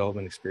software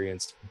development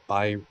experience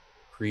by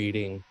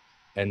creating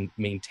and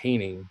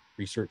maintaining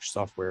research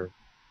software.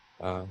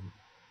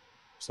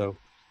 So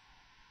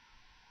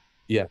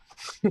yeah.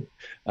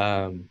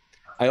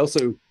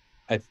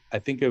 I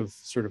think of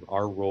sort of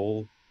our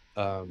role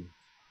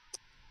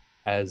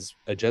as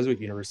a Jesuit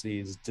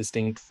university is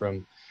distinct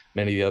from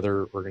many of the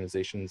other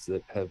organizations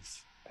that have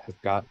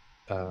got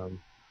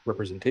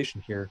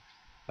representation here.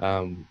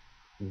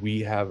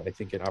 We have, I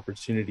think, an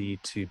opportunity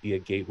to be a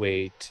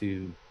gateway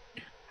to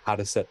how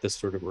to set this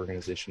sort of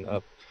organization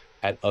up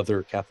at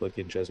other Catholic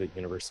and Jesuit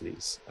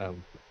universities,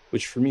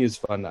 which for me is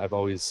fun. I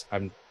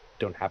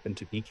don't happen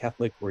to be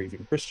Catholic or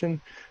even Christian,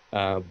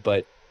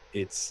 but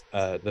it's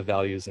the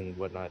values and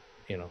whatnot.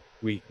 You know,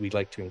 we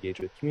like to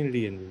engage with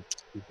community, and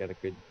we've got a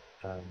good,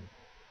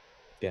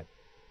 yeah.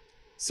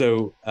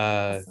 So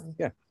Awesome.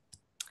 yeah.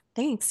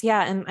 Thanks.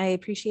 Yeah, and I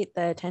appreciate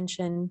the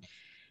attention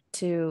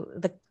to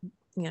the,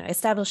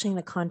 establishing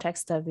the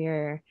context of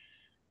your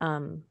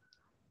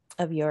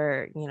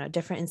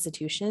different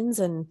institutions,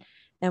 and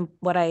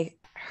what I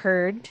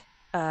heard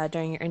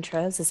during your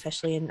intros,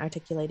 especially in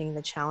articulating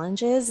the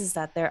challenges, is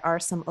that there are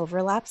some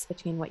overlaps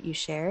between what you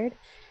shared.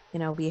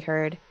 We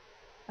heard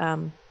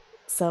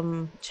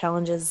some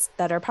challenges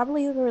that are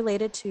probably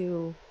related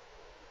to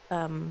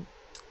an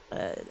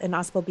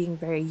OSPO being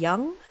very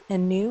young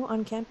and new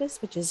on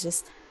campus, which is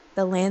just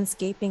the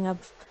landscaping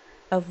of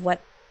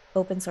what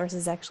open source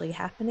is actually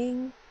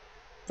happening,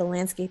 the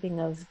landscaping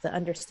of the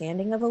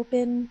understanding of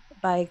open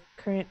by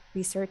current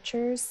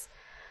researchers,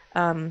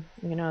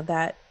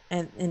 that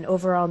and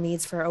overall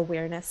needs for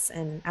awareness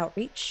and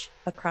outreach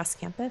across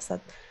campus.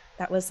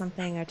 That was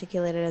something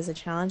articulated as a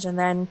challenge. And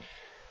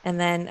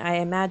then I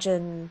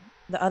imagine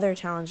the other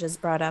challenges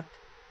brought up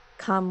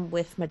come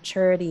with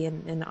maturity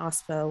in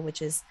OSPO,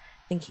 which is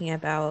thinking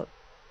about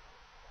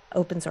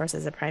open source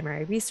as a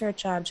primary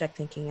research object,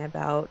 thinking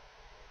about,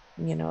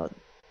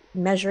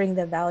 measuring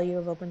the value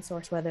of open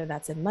source, whether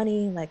that's in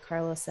money, like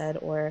Carlos said,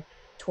 or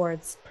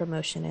towards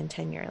promotion and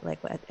tenure,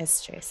 like what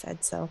SJ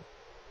said. So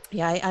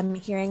yeah, I'm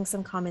hearing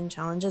some common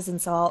challenges. And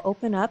so I'll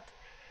open up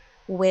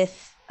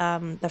with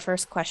the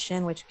first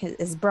question, which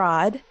is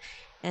broad,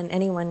 and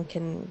anyone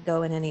can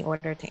go in any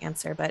order to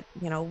answer. But,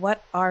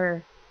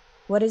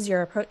 what is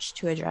your approach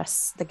to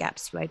address the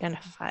gaps you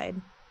identified?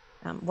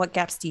 What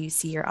gaps do you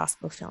see your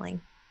OSPO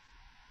filling?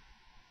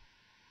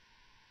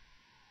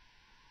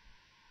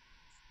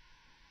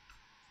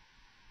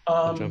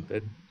 I'll jump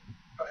in.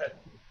 Go ahead.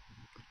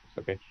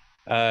 Okay.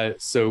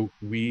 So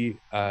we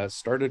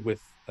started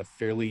with a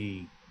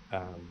fairly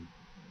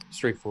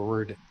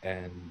straightforward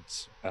and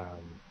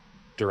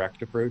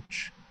direct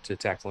approach to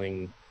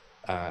tackling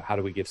how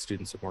do we give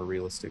students a more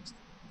realistic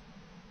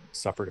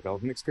software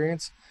development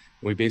experience.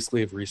 And we basically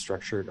have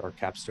restructured our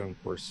capstone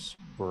course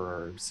for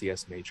our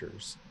CS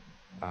majors.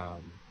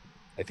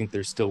 I think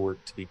there's still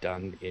work to be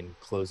done in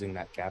closing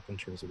that gap in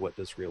terms of what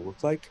does real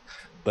look like,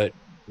 but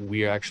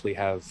we actually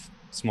have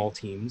small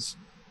teams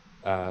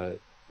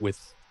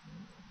with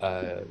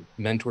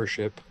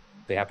mentorship.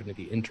 They happen to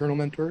be internal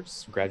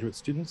mentors, graduate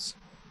students,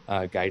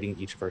 guiding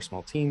each of our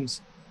small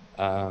teams,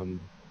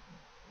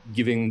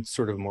 giving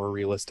sort of more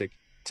realistic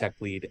tech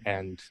lead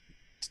and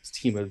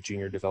team of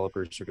junior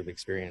developers sort of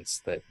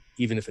experience that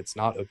even if it's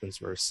not open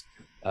source,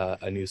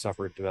 a new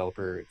software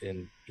developer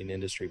in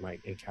industry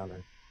might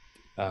encounter.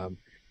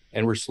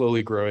 And we're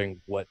slowly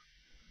growing what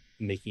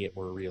making it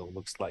more real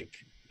looks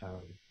like.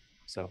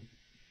 So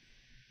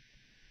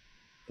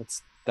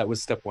that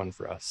was step one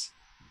for us.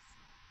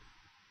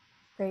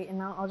 Great,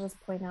 and I'll just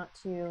point out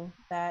too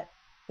that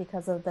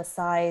because of the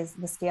size,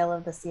 the scale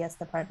of the CS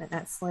department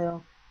at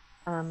SLU,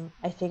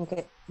 I think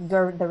the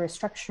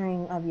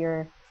restructuring of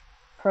your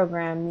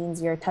program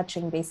means you're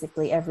touching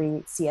basically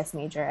every CS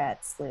major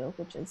at SLU,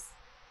 which is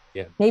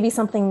maybe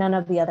something none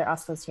of the other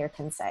OSPOs here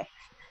can say.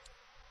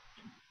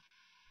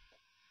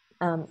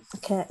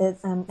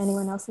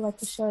 Anyone else would like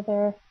to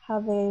share how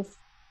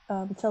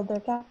they've filled their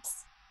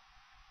gaps?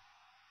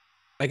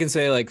 I can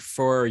say, like,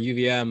 for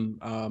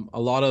UVM, a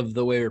lot of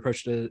the way we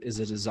approach it is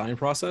a design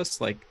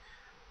process. Like,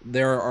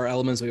 there are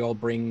elements we all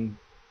bring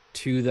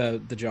to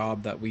the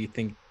job that we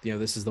think,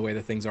 this is the way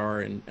that things are.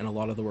 And a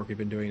lot of the work we've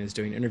been doing is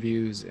doing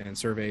interviews and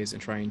surveys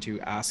and trying to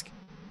ask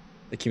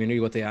the community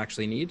what they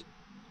actually need.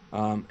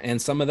 And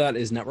some of that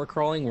is network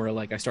crawling, where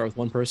like I start with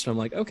one person. I'm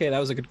like, okay, that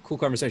was a cool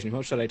conversation.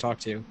 Who should I talk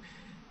to?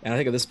 And I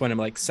think at this point, I'm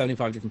like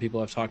 75 different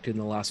people I've talked to in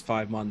the last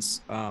 5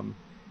 months.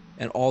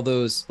 And all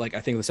those, like,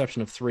 I think with the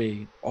exception of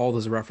 3, all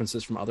those are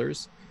references from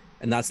others.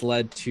 And that's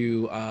led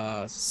to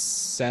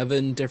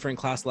 7 different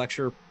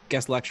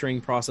guest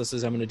lecturing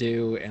processes I'm going to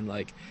do, and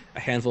like a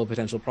handful of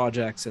potential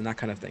projects and that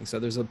kind of thing. So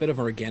there's a bit of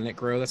organic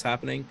growth that's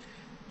happening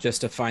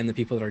just to find the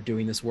people that are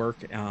doing this work.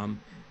 And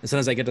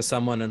sometimes I get to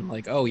someone and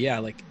like, oh yeah,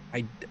 like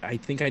I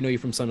think I know you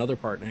from some other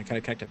part, and I kind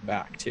of connect it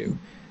back too.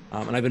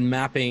 And I've been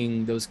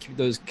mapping those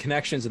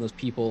connections and those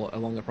people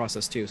along the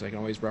process too, so I can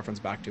always reference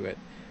back to it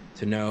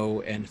to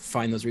know and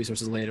find those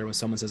resources later when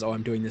someone says, oh,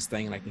 I'm doing this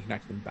thing, and I can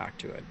connect them back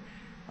to it.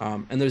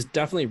 And there's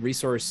definitely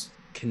resource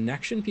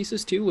connection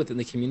pieces too within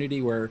the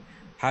community, where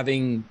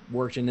having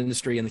worked in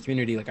industry and the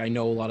community, like I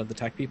know a lot of the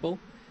tech people,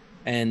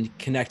 and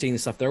connecting the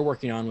stuff they're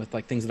working on with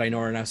like things that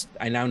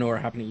I now know are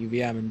happening at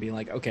UVM, and being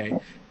like, okay,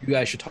 you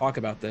guys should talk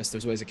about this.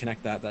 There's ways to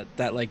connect that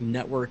like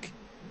networking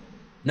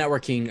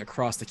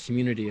across the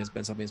community has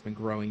been something that's been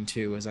growing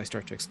too, as I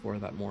start to explore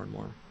that more and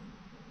more.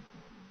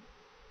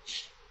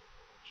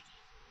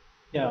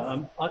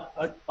 Yeah,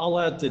 I'll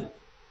add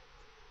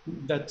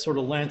that sort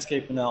of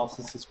landscape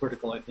analysis is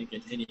critical, I think,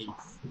 in any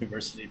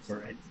university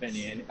for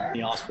any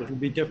OSPO. It will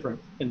be different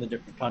in the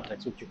different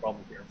contexts, which you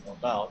probably hear more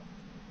about.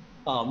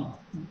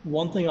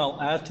 One thing I'll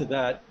add to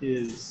that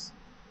is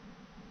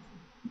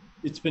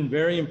it's been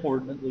very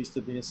important, at least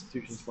at the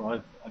institutions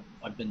where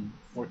I've been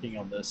working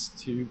on this,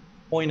 to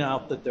point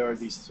out that there are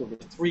these sort of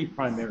 3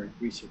 primary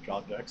research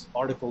objects: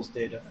 articles,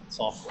 data, and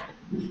software.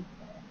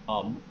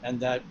 And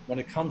that when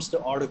it comes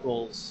to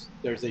articles,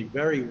 there's a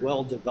very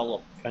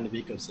well-developed kind of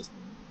ecosystem,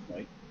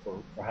 right,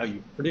 for how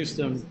you produce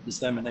them,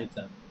 disseminate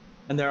them.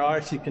 And there are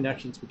actually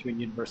connections between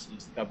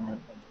universities, the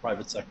government, and the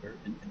private sector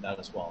in that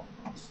as well.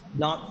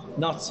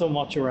 Not so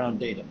much around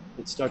data.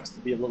 It starts to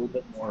be a little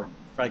bit more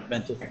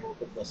fragmented, a little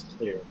bit less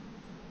clear.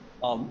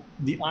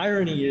 The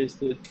irony is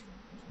that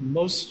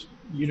most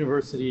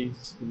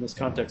universities in this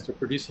context are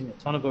producing a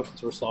ton of open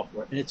source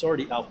software, and it's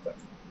already out there.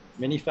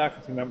 Many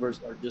faculty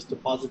members are just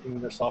depositing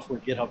their software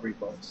in GitHub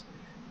repos,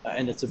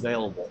 and it's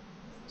available.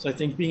 So I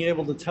think being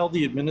able to tell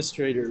the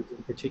administrators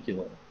in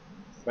particular,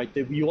 right,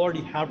 that you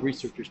already have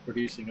researchers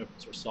producing open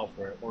source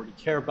software, already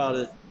care about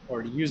it,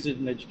 already use it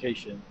in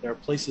education. There are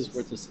places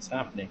where this is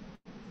happening,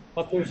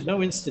 but there's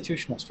no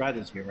institutional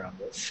strategy around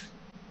this.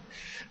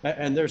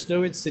 And there's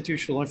no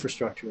institutional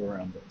infrastructure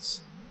around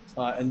this.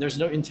 And there's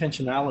no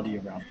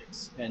intentionality around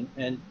this.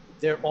 And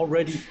they're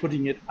already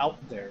putting it out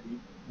there.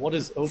 What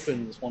is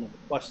open is one of the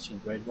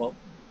questions, right? Well,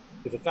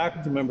 if a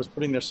faculty member is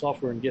putting their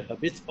software in GitHub,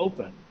 it's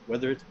open,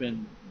 whether it's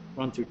been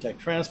run through tech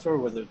transfer,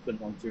 whether it's been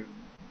run through,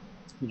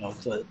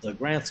 the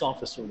grants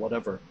office or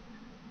whatever.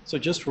 So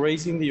just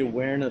raising the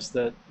awareness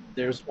that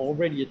there's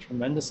already a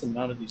tremendous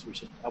amount of these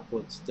research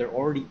outputs. They're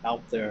already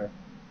out there.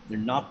 They're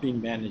not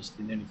being managed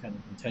in any kind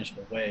of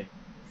intentional way.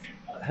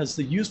 Has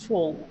the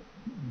useful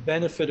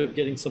benefit of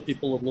getting some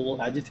people a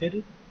little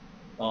agitated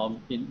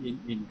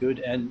in good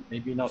and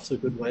maybe not so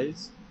good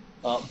ways.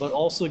 But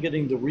also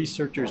getting the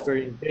researchers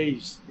very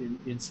engaged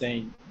in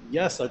saying,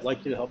 yes, I'd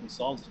like you to help me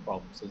solve this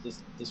problem. So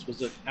this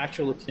was an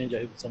actual exchange I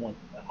had with someone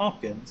at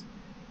Hopkins.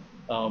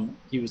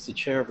 He was the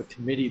chair of a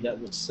committee that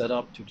was set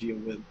up to deal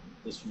with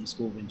this from the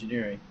School of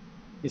Engineering.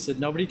 He said,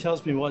 nobody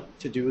tells me what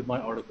to do with my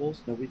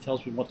articles. Nobody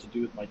tells me what to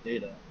do with my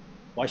data.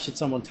 Why should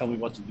someone tell me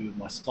what to do with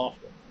my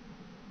software?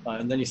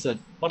 And then he said,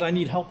 but I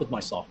need help with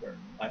my software.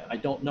 I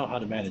don't know how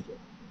to manage it.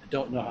 I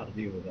don't know how to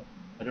deal with it.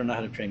 I don't know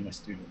how to train my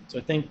students. So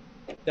I think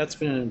that's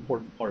been an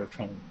important part of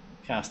trying to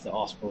cast the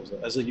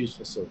OSPO as a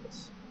useful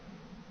service.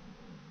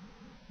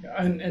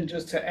 Yeah, and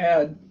just to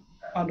add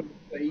on to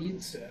what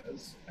Sayeed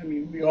says, I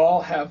mean, we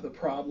all have the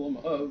problem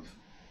of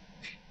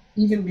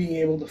even being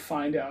able to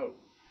find out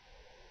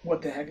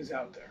what the heck is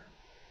out there.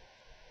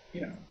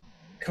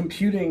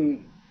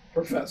 Computing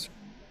professors,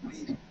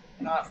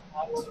 not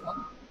lots of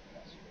other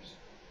professors,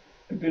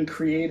 have been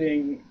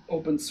creating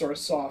open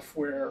source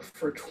software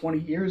for 20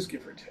 years,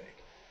 give or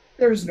take.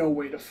 There's no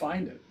way to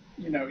find it.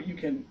 You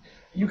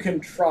can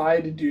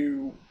try to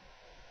do,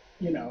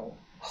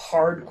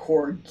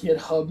 hardcore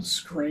GitHub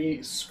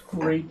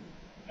scrape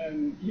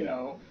and,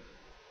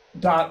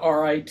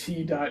 .rit.edu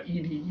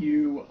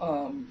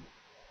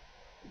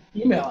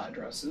email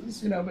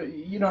addresses, but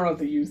you don't have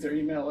to use their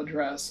email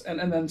address.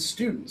 And then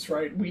students,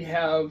 right? We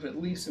have,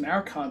 at least in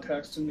our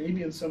context, and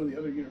maybe in some of the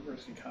other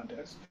university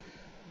contexts,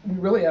 we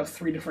really have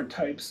three different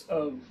types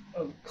of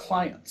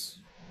clients,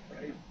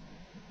 right?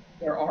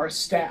 There are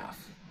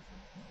staff.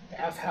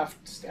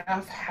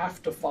 Staff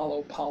have to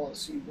follow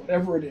policy,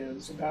 whatever it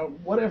is, about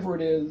whatever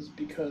it is,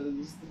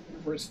 because the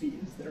university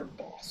is their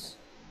boss.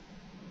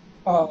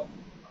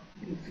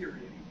 In theory,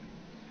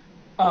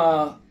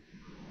 anyway.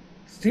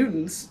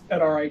 Students at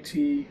RIT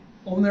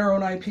own their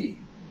own IP,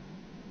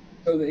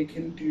 so they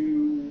can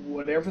do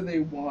whatever they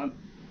want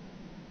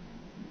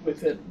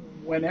with it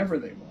whenever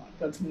they want.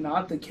 That's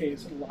not the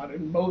case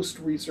in most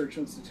research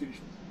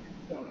institutions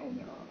don't own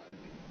their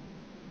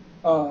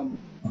own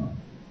IP.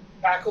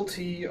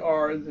 Faculty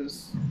are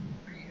this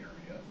gray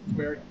area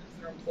where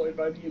they're employed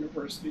by the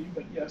university,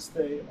 but yes,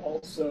 they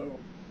also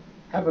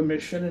have a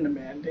mission and a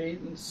mandate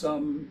and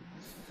some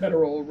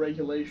federal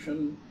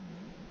regulation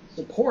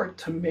support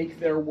to make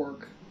their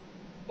work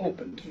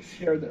open, to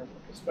share their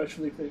work,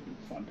 especially if they've been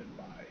funded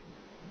by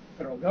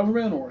federal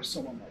government or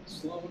someone like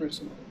Sloan or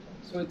some other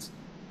place. So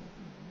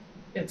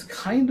it's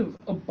kind of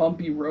a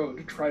bumpy road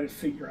to try to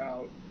figure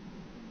out,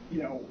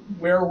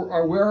 where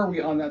are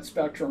we on that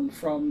spectrum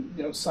from,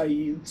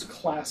 Sayeed's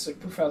classic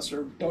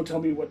professor, don't tell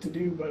me what to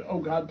do, but oh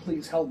God,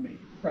 please help me,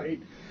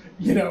 right?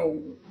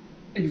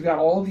 You've got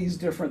all these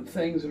different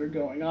things that are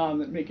going on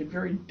that make it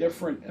very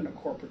different in a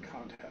corporate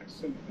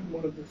context. And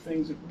one of the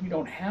things that we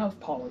don't have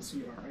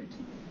policy at RIT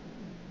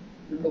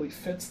that really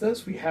fits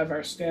this, we have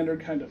our standard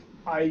kind of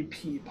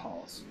IP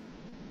policy,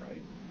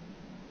 right?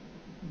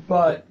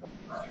 But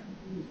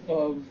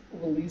of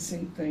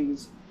releasing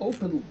things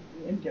openly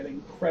and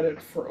getting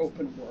credit for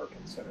open work,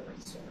 et cetera,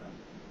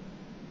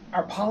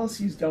 our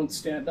policies don't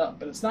stand up.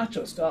 But it's not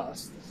just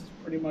us. This is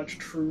pretty much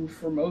true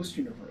for most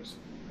universities.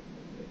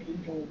 The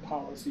age-old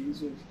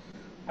policies of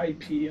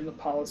IP and the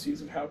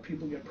policies of how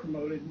people get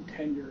promoted and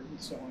tenured and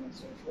so on and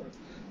so forth.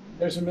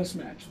 There's a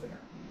mismatch there.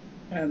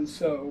 And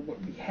so what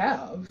we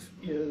have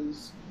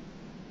is,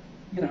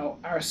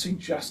 our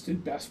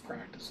suggested best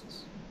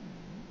practices.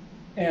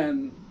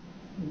 And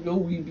will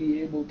we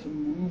be able to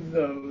move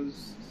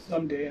those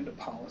someday into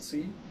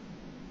policy?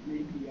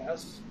 Maybe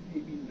yes,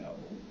 maybe no.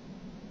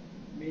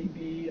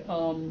 Maybe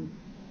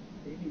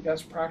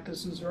best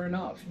practices are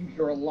enough. You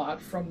hear a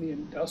lot from the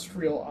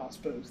industrial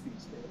OSPOs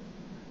these days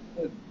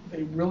that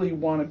they really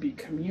want to be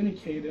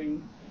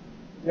communicating.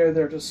 They're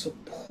there to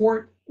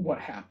support what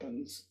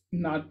happens,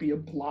 not be a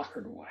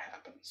blocker to what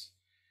happens.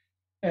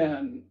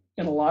 And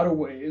in a lot of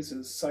ways,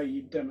 as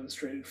Sayeed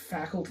demonstrated,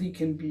 faculty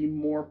can be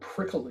more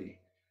prickly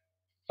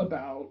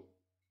about,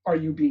 are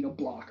you being a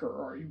blocker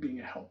or are you being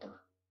a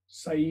helper?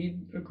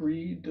 Sayeed,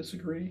 agree,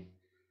 disagree?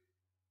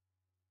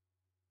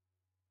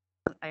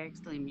 I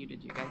accidentally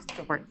muted you guys.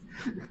 Go for it.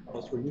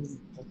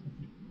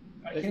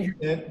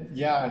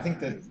 Yeah, I think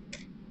that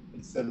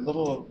it's a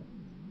little,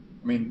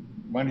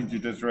 why don't you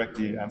just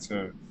directly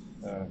answer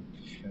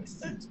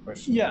this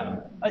question?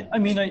 Yeah, I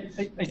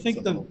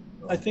think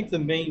the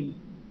main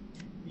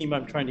theme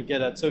I'm trying to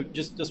get at, so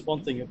just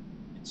one thing,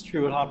 it's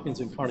true at Hopkins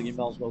and Carnegie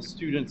Mellon as well,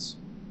 students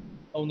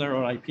own their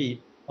own IP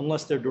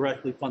unless they're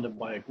directly funded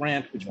by a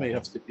grant, which may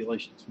have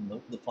stipulations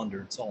from the funder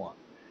and so on.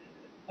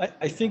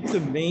 I think the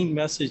main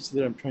message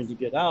that I'm trying to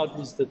get out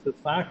is that the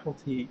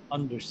faculty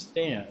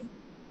understand,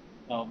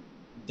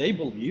 they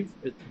believe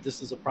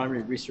this is a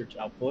primary research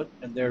output,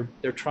 and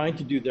they're trying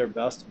to do their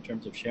best in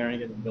terms of sharing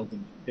it and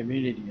building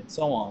community and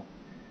so on.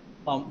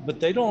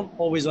 But they don't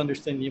always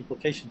understand the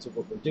implications of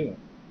what they're doing.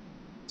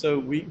 So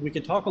we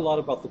can talk a lot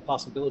about the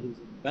possibilities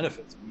and the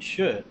benefits. We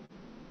should,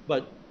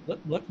 but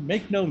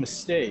make no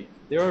mistake,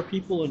 there are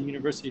people in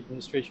university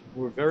administration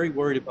who are very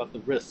worried about the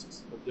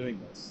risks of doing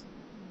this,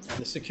 and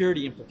the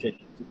security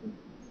implications of doing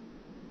this.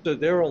 So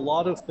there are a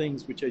lot of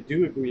things which I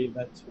do agree in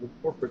that sort of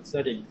corporate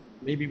setting.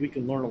 Maybe we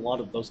can learn a lot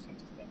of those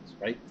kinds of things,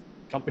 right?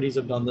 Companies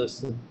have done this.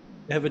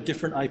 They have a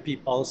different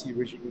IP policy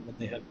regime, and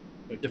they have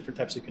different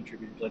types of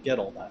contributors. I get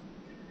all that.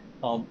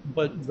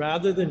 But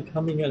rather than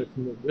coming at it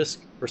from the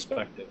risk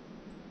perspective,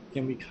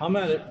 can we come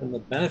at it from the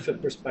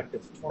benefit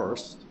perspective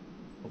first,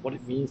 of what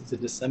it means to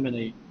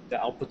disseminate the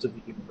outputs of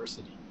the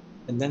university,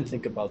 and then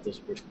think about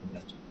those risk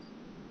dimensions?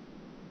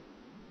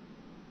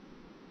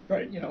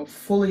 Right,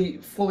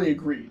 fully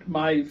agreed.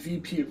 My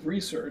VP of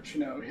research,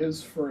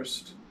 his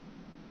first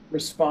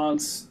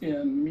response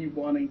in me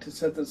wanting to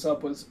set this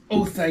up was,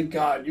 oh, thank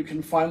God, you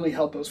can finally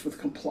help us with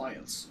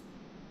compliance.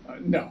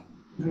 No.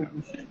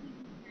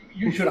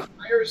 You should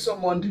hire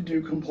someone to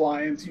do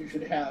compliance. You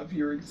should have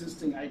your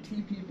existing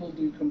IT people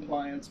do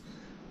compliance.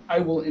 I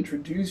will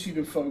introduce you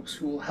to folks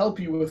who will help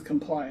you with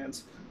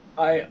compliance.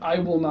 I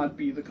will not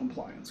be the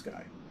compliance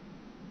guy.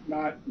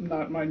 Not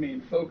my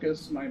main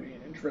focus, my main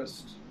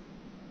interest.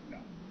 No.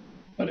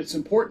 But it's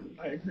important.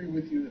 I agree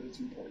with you that it's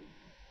important.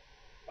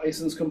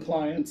 License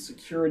compliance,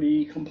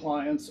 security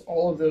compliance,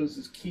 all of those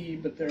is key,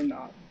 but they're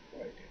not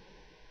right.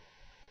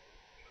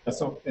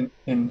 So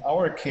in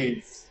our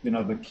case,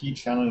 the key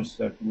challenge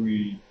that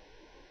we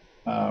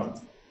are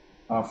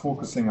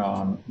focusing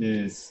on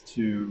is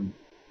to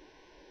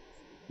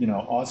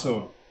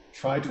also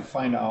try to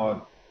find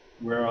out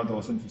where are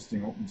those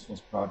interesting open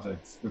source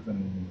projects within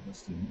the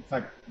university. In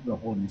fact, the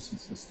whole UC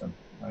system,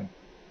 right?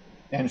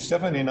 And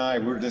Stephanie and I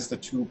were just a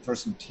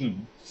two-person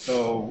team.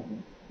 So,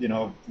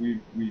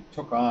 we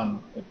took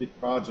on a big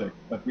project,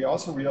 but we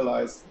also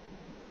realized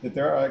that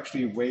there are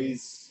actually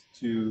ways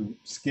to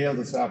scale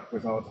this up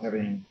without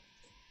having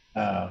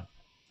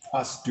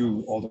us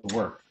do all the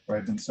work,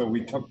 right? And so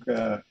we took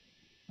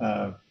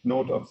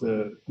note of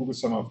the Google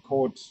Summer of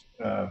Code,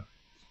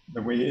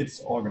 the way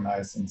it's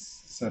organized and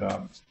set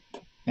up.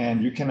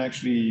 And you can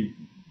actually,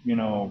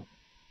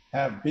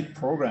 have big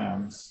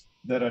programs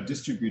that are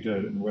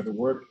distributed and where the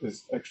work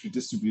is actually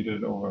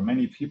distributed over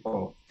many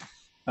people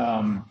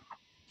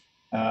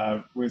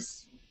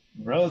with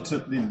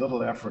relatively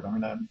little effort. I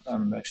mean,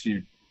 I'm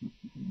actually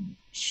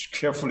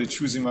carefully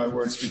choosing my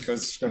words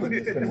because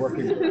Stephanie's been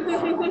working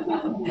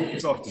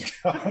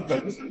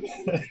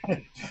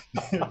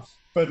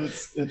but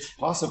it's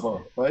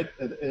possible, right?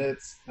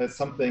 It's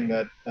something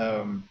that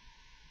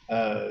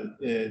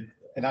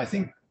and I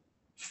think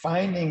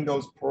finding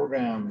those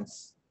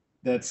programs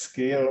that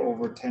scale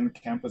over 10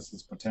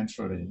 campuses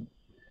potentially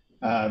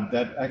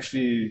that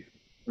actually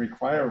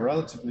require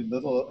relatively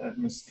little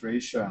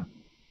administration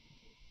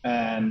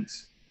and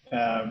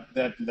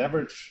that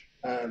leverage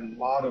a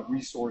lot of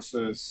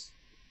resources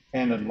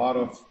and a lot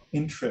of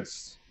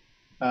interest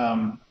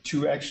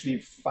to actually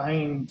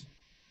find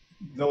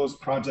those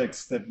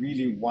projects that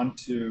really want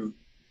to,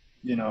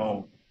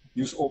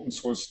 use open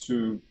source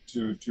to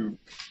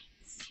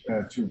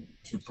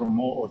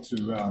promote or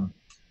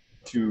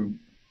to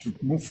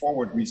move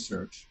forward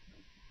research.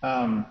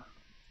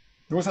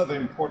 Those are the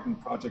important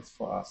projects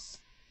for us,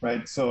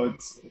 right? So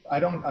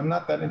I'm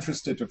not that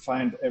interested to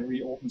find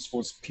every open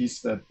source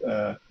piece that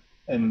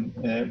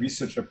a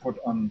researcher put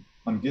on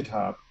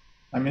GitHub.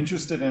 I'm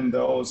interested in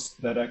those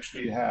that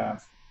actually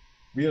have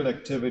real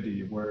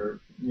activity where,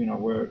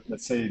 where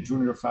let's say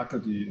junior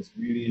faculty is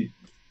really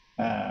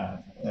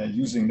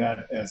using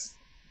that as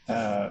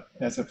a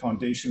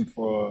foundation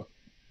for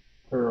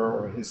her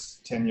or his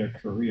tenure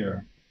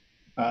career.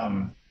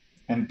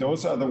 And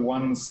those are the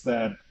ones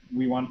that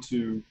we want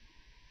to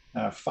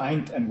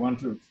find and want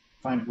to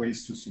find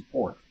ways to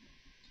support.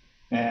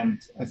 And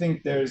I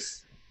think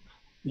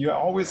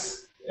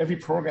every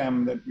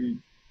program that we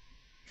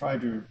try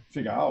to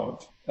figure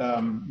out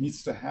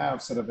needs to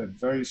have sort of a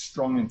very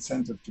strong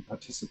incentive to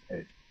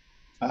participate.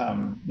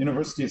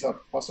 Universities are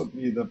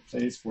possibly the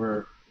place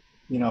where,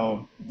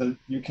 you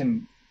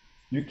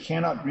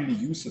cannot really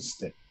use a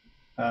stick.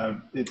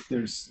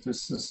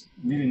 There's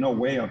really no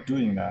way of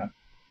doing that.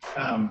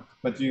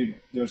 But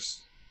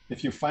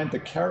if you find the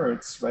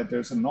carrots, right,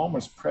 there's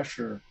enormous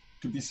pressure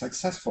to be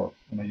successful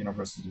in a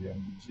university,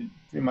 and you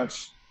pretty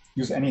much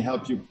use any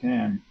help you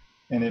can.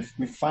 And if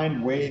we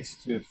find ways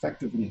to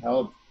effectively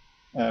help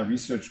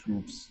research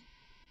groups,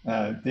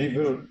 they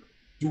will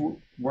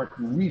work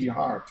really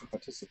hard to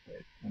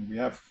participate, and we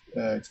have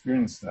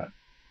experienced that.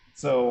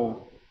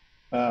 So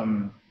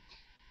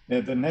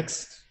the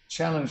next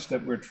challenge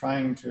that we're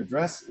trying to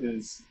address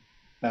is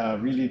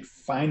really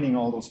finding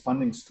all those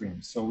funding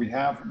streams. So we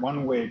have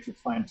one way to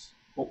find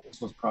open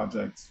source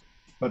projects,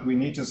 but we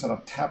need to sort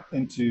of tap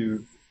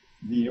into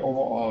the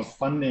overall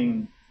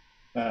funding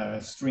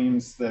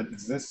streams that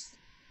exist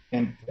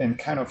and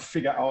kind of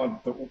figure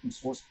out the open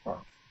source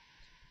part.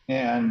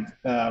 And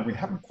we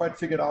haven't quite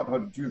figured out how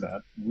to do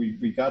that.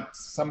 We got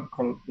some,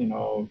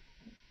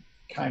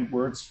 kind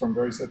words from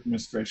various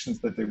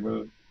administrations that they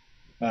will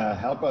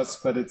help us,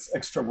 but it's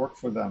extra work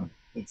for them.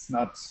 It's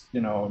not,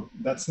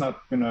 that's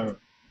not going to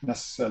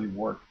necessarily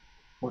work.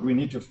 What we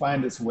need to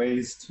find is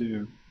ways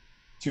to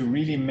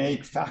really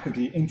make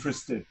faculty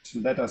interested,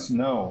 to let us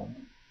know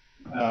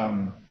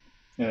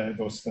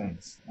those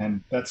things.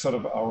 And that's sort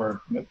of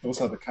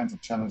those are the kinds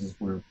of challenges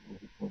we're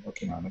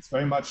working on. It's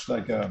very much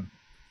like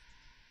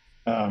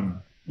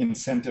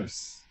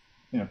incentives,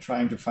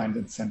 trying to find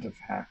incentive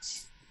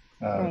hacks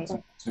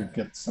to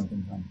get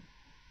something done.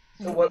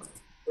 So what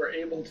we're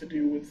able to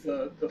do with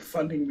the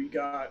funding we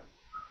got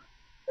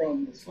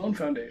from the Sloan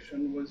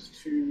Foundation was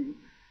to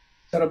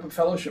set up a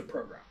fellowship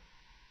program.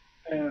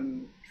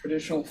 And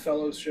traditional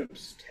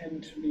fellowships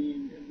tend to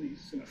mean, at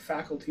least in a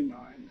faculty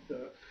mind,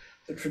 the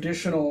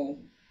traditional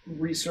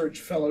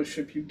research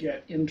fellowship you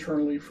get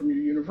internally from your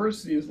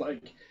university is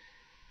like,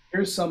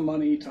 here's some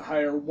money to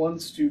hire one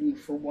student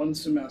for one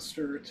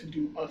semester to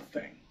do a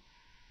thing.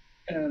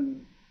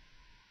 And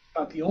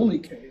not the only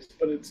case,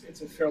 but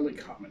it's a fairly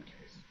common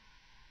case.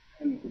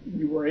 And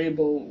we were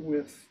able,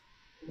 with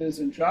Liz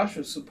and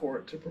Josh's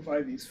support, to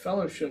provide these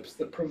fellowships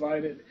that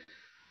provided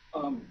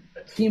a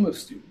team of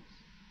students.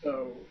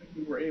 So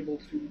we were able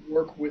to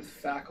work with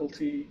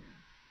faculty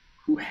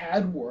who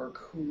had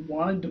work, who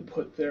wanted to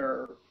put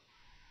their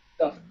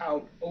stuff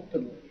out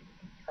openly,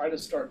 try to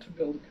start to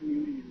build a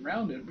community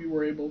around it. We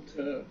were able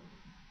to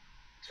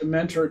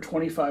mentor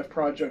 25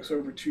 projects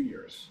over 2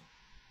 years,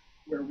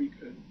 where we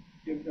could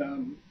give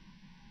them,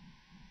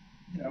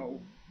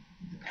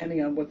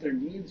 depending on what their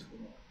needs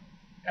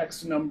were,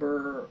 X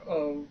number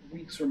of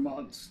weeks or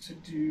months to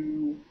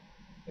do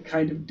the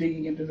kind of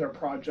digging into their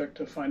project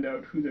to find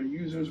out who their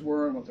users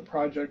were and what the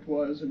project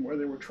was and where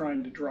they were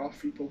trying to draw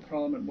people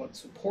from and what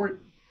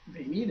support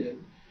they needed,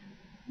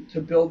 to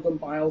build them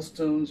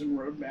milestones and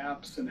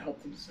roadmaps and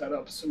help them set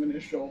up some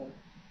initial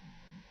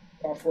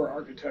software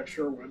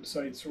architecture,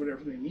 websites, or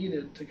whatever they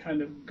needed to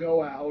kind of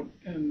go out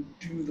and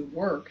do the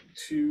work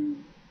to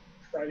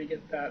try to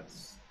get that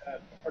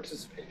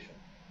participation.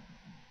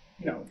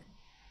 You know,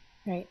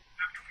 Right.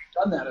 after we've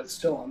done that, it's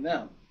still on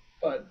them,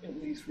 but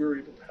at least we were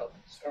able to help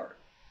them start.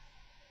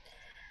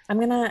 I'm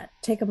gonna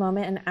take a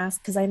moment and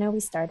ask, because I know we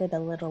started a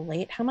little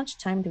late. How much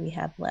time do we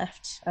have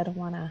left? I don't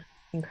want to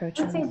encroach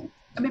I'd on say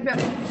maybe about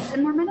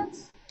 10 more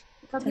minutes.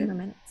 10 more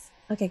minutes.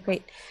 Okay,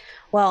 great.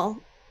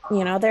 Well,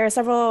 you know, there are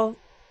several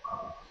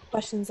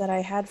questions that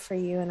I had for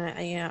you, and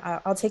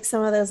I'll take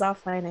some of those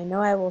offline. I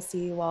know I will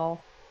see you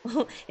all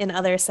in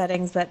other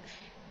settings, but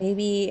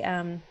maybe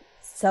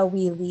so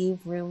we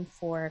leave room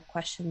for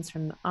questions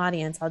from the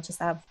audience. I'll just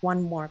have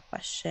one more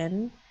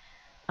question,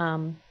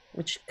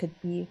 which could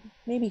be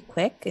maybe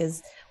quick.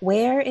 Is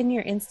where in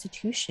your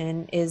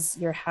institution is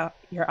your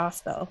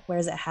OSPO? Where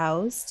is it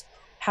housed?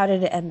 How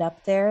did it end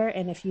up there?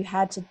 And if you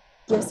had to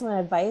give someone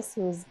advice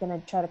who was going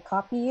to try to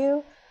copy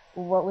you,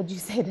 what would you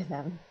say to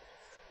them?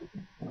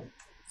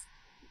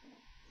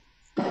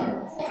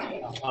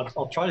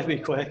 I'll try to be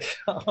quick.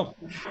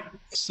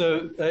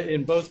 So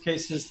in both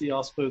cases, the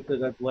OSPO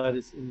that I've led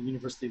is in the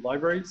university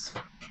libraries.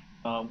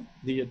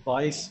 The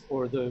advice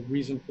or the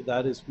reason for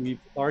that is we've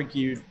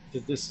argued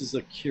that this is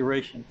a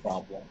curation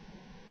problem,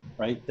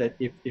 right? That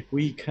if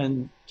we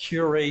can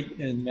curate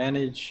and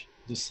manage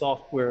the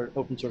software,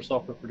 open source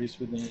software produced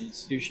within an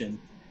institution,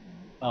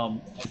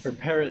 and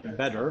prepare it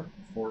better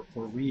for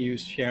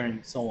reuse, sharing,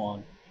 and so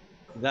on,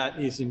 that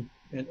is an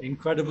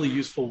incredibly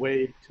useful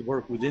way to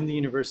work within the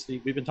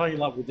university. We've been talking a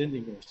lot within the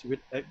university,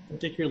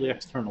 particularly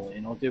externally.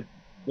 And I'll give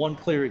one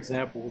clear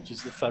example, which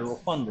is the federal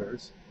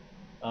funders,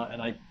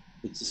 and I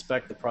would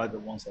suspect the private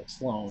ones like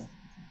Sloan,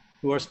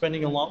 who are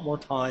spending a lot more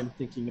time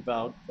thinking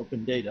about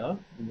open data,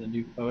 and the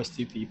new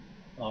OSTP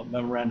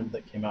memorandum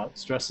that came out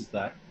stresses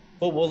that,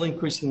 but will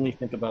increasingly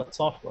think about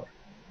software.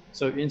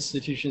 So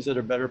institutions that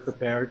are better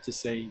prepared to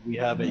say, we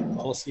have a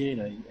policy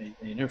and an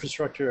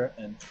infrastructure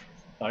and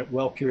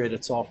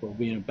well-curated software will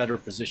be in a better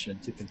position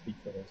to compete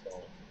for those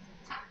dollars.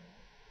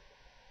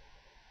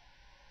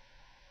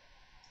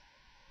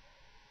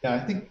 Yeah, I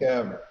think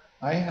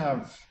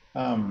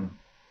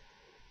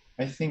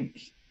I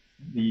think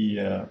the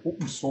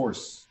open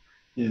source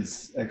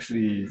is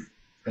actually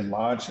a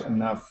large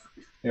enough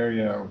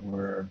area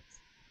where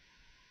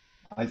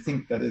I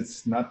think that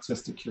it's not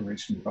just a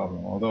curation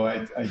problem, although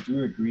I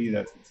do agree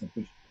that it's a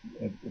big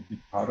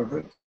part of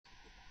it.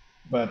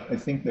 But I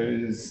think there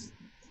is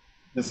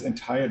this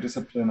entire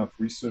discipline of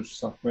research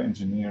software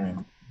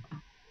engineering.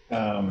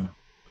 And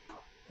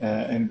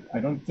I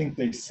don't think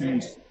they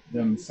see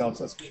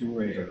themselves as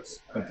curators,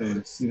 but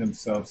they see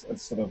themselves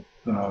as sort of,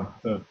 you know,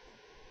 the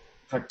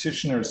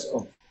practitioners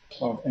of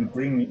and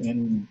bringing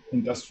in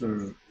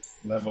industrial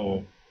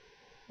level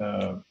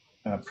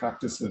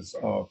practices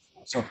of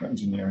software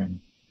engineering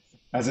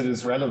as it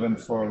is relevant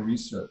for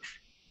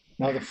research.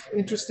 Now, the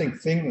interesting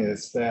thing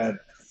is that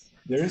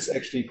there is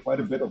actually quite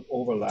a bit of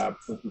overlap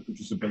with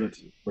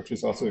reproducibility, which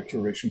is also a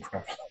curation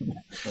problem.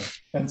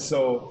 And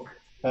so,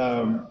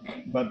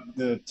 but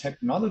the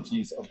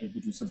technologies of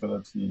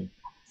reproducibility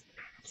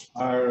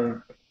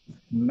are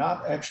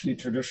not actually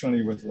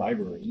traditionally with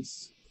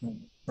libraries,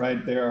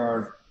 right? They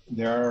are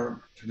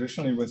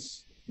traditionally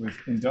with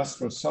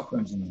industrial software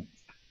engineering.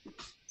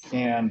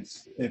 And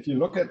if you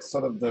look at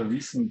sort of the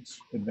recent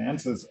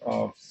advances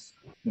of,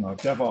 you know,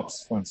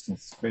 DevOps, for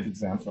instance, great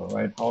example,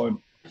 right? How it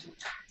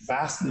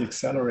vastly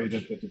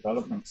accelerated the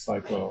development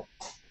cycle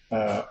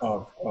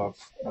of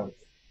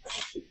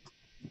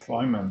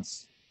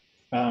deployments.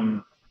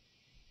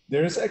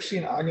 There is actually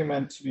an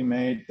argument to be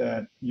made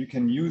that you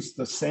can use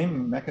the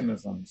same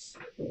mechanisms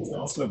to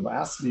also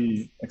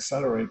vastly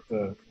accelerate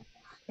the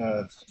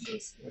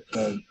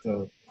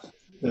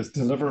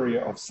delivery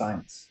of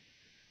science.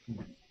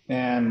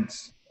 And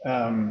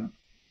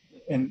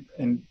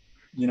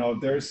you know,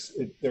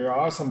 there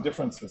are some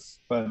differences,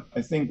 but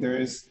I think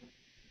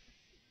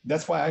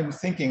that's why I'm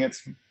thinking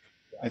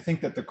I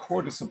think that the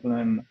core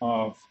discipline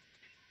of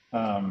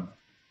an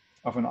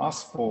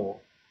OSPO,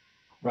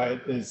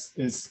 right,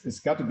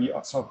 is got to be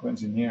software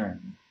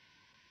engineering,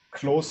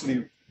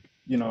 closely,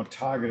 you know,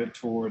 targeted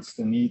towards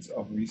the needs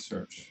of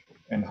research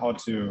and how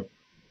to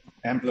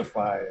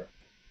amplify,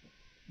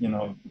 you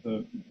know,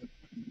 the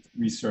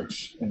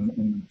research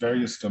in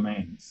various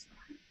domains.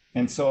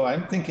 And so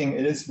I'm thinking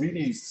it is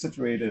really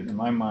situated in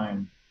my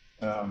mind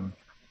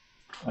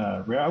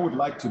where I would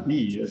like to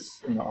be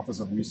is in the Office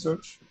of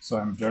Research. So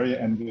I'm very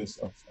envious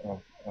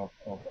of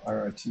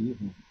RIT who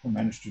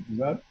managed to do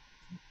that.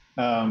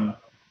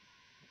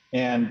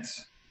 And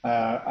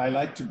I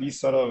like to be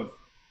sort of,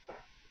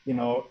 you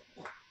know,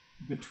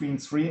 between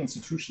three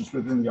institutions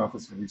within the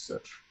Office of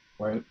Research,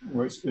 right?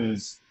 Which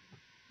is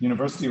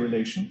university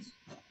relations.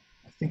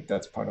 I think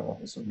that's part of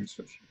Office of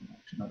Research. I'm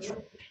actually not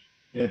sure.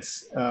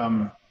 It's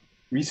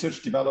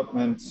research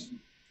development,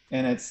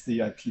 and it's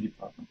the IP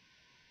department,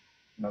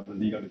 the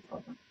legal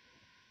department.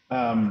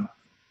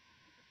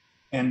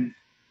 And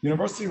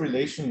university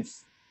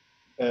relations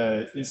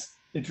is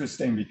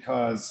interesting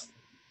because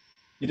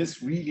it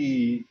is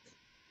really,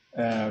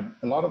 a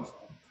lot of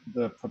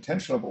the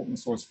potential of open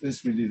source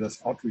is really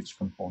this outreach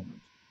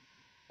component.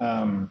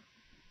 And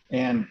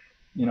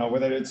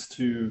whether it's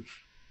to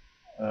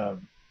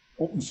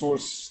open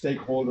source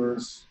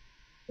stakeholders,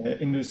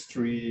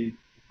 industry,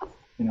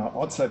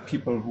 outside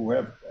people who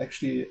have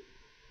actually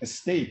a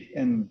stake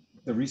in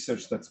the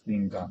research that's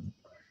being done.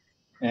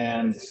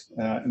 And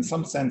in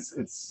some sense,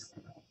 it's,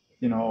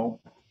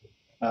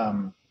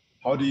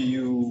 how do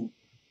you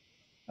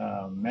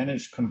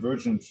manage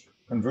convergence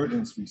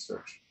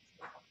research?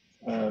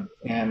 But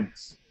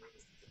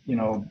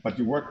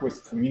you work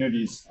with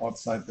communities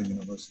outside the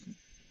university.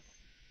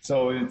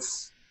 So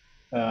it's,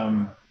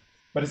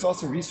 but it's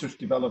also research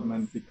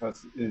development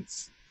because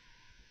it's,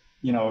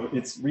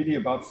 it's really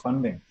about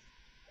funding.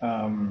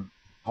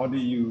 How do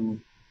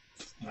you,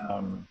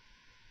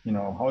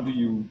 how do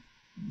you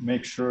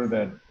make sure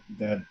that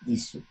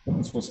these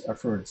open source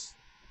efforts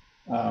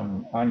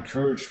are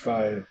encouraged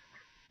by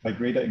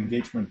greater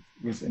engagement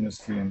with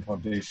industry and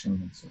foundation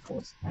and so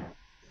forth.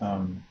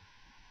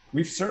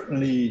 We've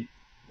certainly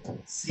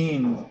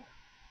seen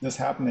this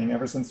happening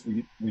ever since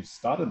we've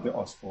started the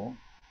OSPO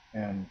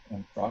and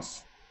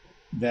Cross,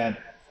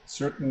 that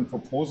certain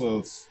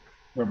proposals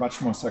were much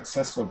more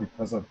successful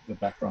because of the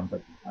background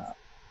that we have.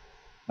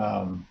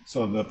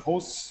 So the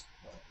posts,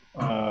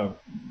 the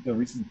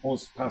recent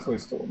post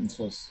pathways to open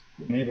source,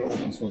 enable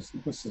open source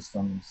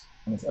ecosystems,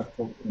 and its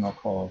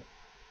call,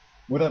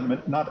 would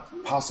have not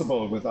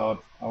possible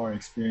without our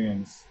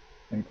experience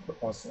in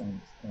Cross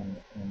and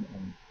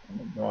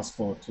the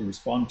OSPO to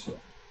respond to it.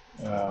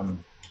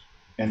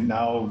 And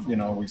now,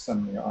 we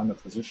suddenly are in a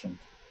position.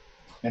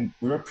 And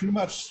we're pretty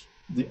much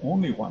the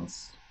only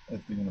ones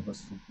at the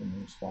university who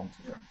can respond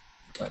to it.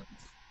 But,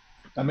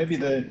 and maybe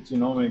the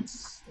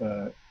genomics,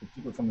 the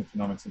people from the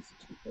Genomics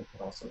Institute, they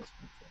could also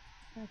respond to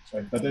it.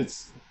 Right? But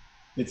it's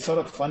sort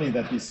of funny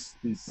that these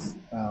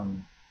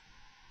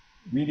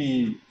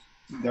really,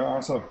 there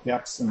are sort of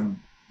gaps in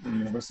the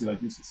university like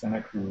UC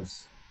Santa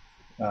Cruz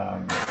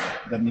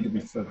that need to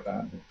be filled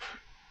badly.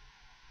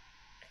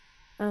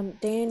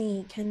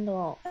 Danny,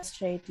 Kendall,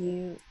 SJ,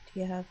 do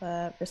you have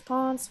a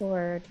response,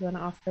 or do you want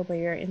to offer where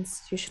your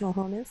institutional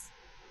home is?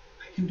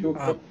 I can do a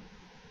quick.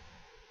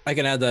 I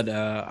can add that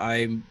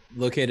I'm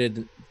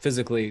located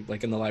physically,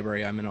 like in the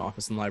library. I'm in an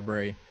office in the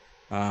library,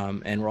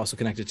 and we're also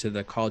connected to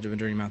the College of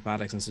Engineering,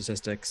 Mathematics, and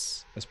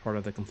Statistics as part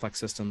of the Complex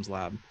Systems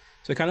Lab.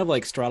 So kind of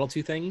like straddle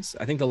two things.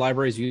 I think the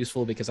library is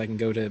useful because I can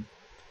go to,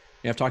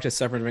 I've talked to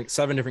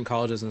seven different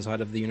colleges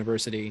inside of the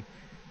university,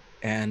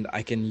 and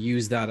I can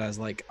use that as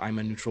like, I'm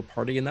a neutral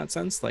party in that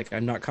sense. Like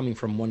I'm not coming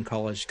from one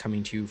college,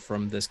 coming to you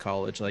from this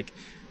college. Like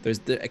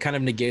it kind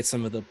of negates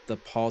some of the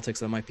politics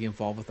that might be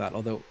involved with that.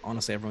 Although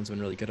honestly, everyone's been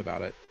really good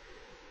about it.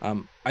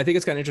 I think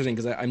it's kind of interesting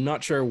because I'm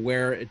not sure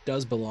where it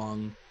does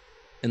belong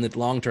in the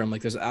long term.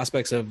 Like there's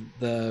aspects of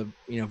the,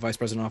 Vice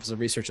President Office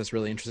of Research that's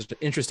really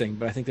interesting,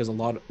 but I think there's a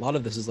lot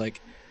of this is like,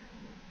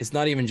 it's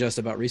not even just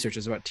about research.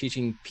 It's about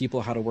teaching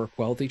people how to work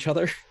well with each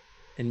other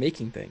and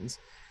making things.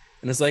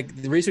 And it's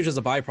like the research is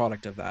a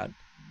byproduct of that.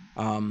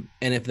 And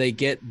if they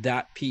get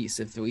that piece,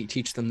 if we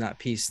teach them that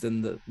piece,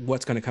 then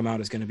what's going to come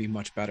out is going to be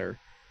much better,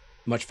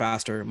 much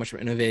faster, much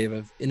more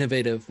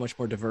innovative, much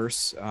more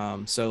diverse.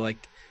 So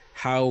like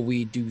how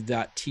we do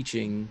that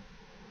teaching,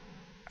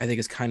 I think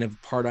is kind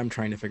of part I'm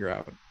trying to figure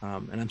out.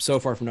 And I'm so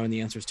far from knowing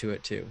the answers to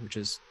it too, which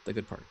is the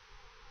good part.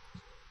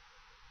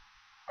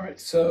 All right,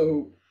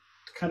 so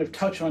to kind of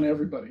touch on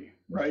everybody,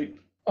 right?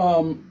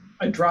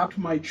 I dropped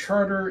my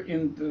charter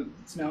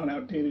it's now an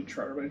outdated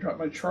charter, but I dropped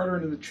my charter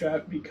into the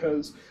chat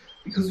because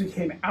we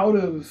came out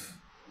of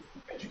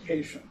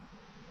education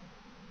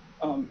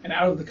and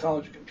out of the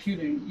College of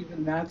Computing.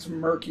 Even that's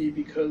murky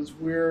because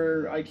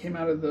I came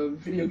out of the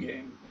video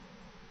game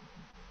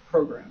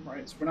program,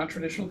 right? So we're not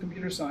traditional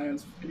computer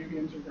science. Video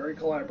games are very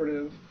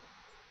collaborative.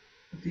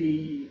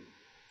 The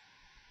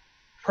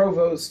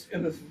provost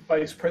and the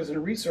vice president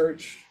of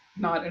research,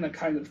 not in a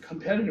kind of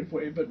competitive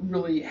way, but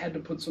really had to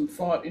put some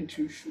thought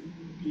into should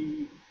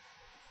we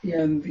be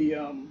on the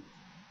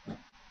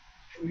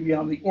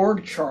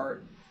org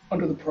chart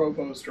under the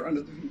provost or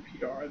under the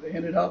VPR. They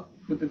ended up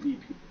with the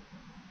VP.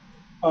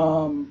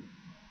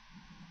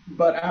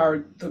 But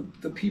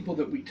the people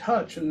that we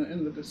touch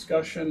in the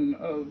discussion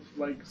of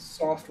like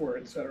software,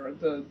 et cetera,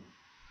 the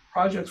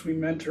projects we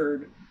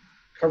mentored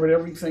covered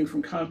everything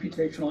from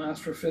computational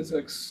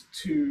astrophysics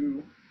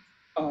to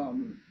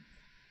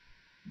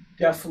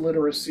deaf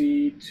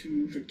literacy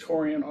to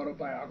Victorian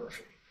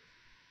autobiography.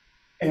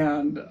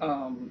 And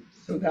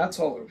so that's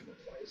all over the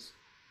place.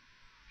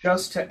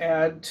 Just to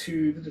add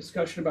to the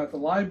discussion about the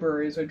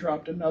libraries, I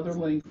dropped another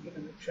link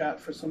in the chat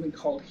for something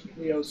called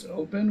Helios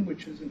Open,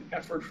 which is an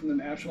effort from the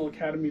National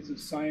Academies of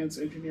Science,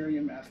 Engineering,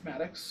 and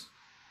Mathematics,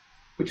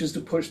 which is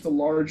to push the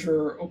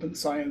larger open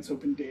science,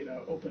 open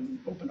data, open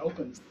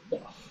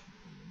stuff,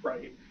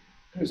 right?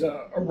 there's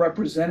a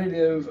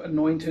representative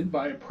anointed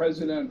by a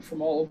president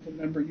from all of the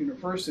member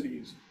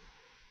universities,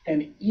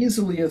 and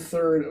easily a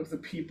third of the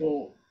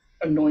people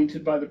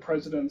anointed by the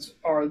presidents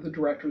are the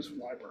directors of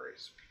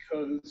libraries,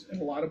 because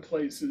in a lot of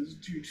places,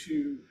 due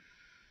to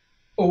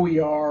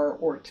OER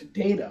or to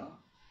data,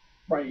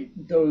 right,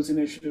 those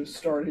initiatives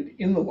started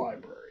in the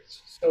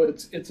libraries. So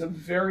it's a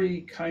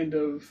very kind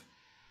of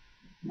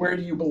where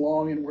do you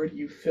belong and where do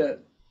you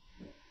fit.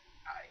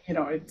 You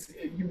know,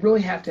 you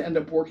really have to end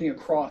up working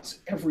across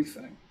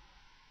everything,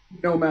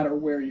 no matter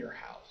where you're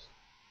housed.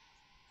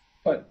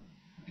 But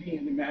being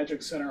in the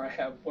Magic Center, I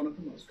have one of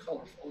the most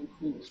colorful and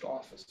coolest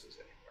offices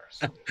anywhere.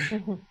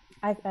 So.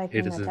 I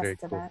can attest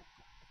to that.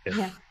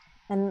 Yeah.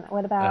 And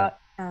what about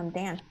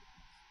Dan?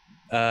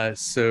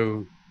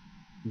 So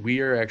we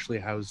are actually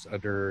housed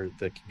under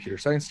the Computer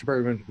Science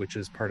Department, which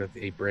is part of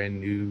a brand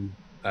new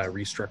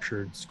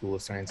restructured School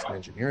of Science and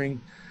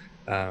Engineering.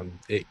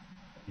 It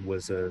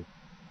was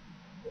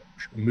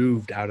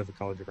moved out of the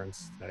College of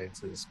Arts and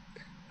Sciences.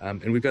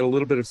 And we've got a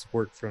little bit of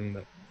support from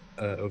the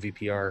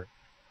OVPR,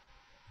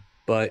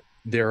 but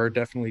there are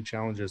definitely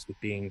challenges with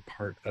being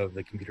part of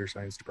the Computer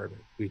Science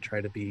Department. We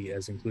try to be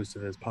as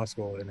inclusive as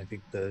possible. And I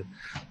think the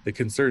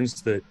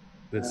concerns that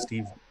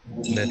Steve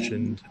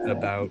mentioned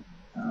about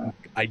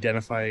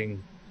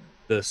identifying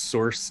the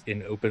source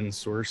in open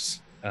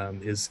source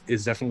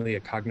is definitely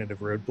a cognitive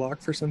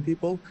roadblock for some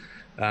people.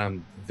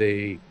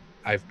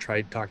 I've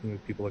tried talking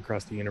with people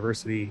across the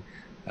university,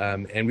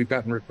 and we've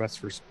gotten requests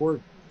for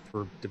support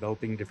for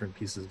developing different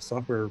pieces of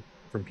software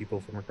from people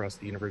from across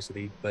the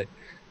university. But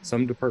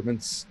some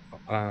departments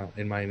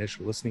in my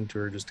initial listening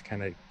tour, just to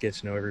kind of get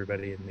to know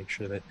everybody and make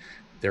sure that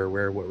they're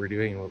aware of what we're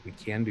doing and what we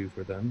can do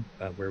for them,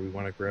 where we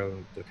want to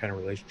grow, the kind of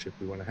relationship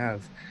we want to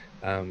have.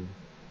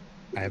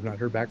 I have not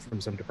heard back from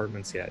some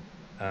departments yet.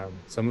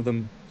 Some of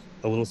them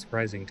a little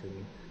surprising to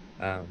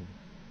me.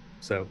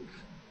 So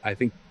I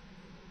think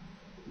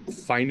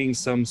finding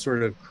some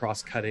sort of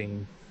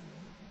cross-cutting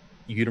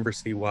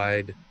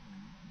university-wide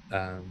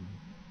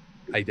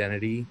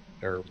identity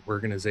or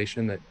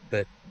organization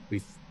that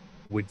we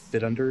would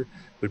fit under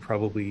would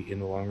probably in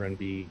the long run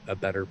be a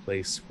better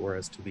place for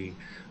us to be.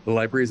 The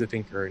libraries, I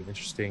think, are an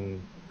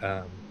interesting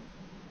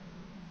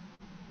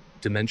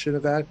dimension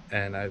of that,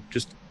 and I've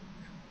just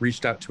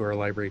reached out to our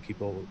library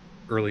people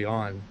early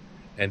on,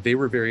 and they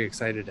were very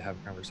excited to have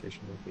a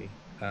conversation with me.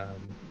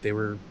 They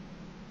were,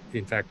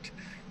 in fact,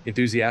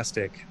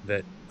 enthusiastic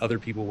that other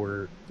people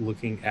were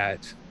looking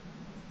at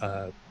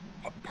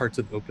parts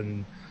of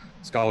open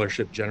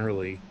scholarship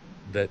generally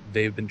that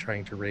they've been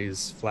trying to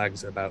raise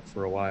flags about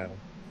for a while.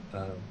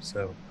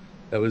 So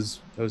that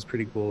was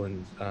pretty cool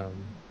and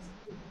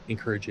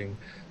encouraging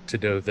to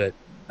know that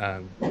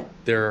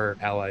there are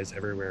allies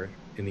everywhere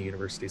in the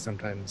university,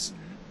 sometimes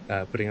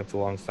putting up the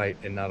long fight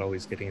and not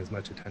always getting as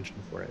much attention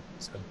for it.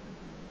 So.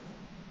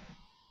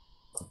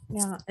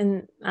 Yeah,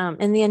 and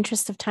in the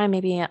interest of time,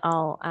 maybe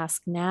I'll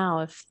ask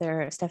now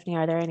Stephanie,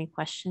 are there any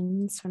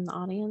questions from the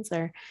audience,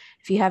 or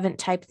if you haven't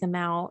typed them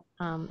out,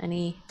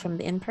 any from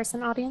the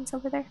in-person audience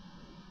over there?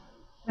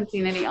 I haven't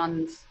seen any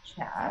on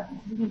chat.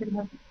 Anybody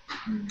have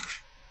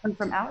one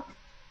from Alex?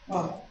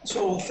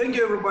 So thank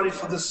you everybody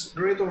for this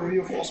great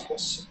overview of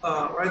OSPOs.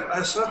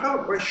 Right, so I have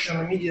a question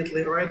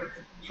immediately, right?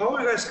 How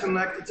are you guys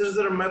connected? Is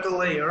there a meta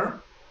layer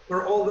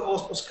where all the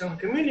OSPOs can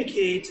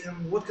communicate,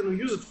 and what can we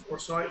use it for?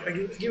 So I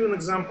give you an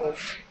example.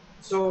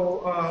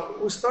 So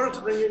we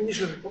started a new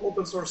initiative for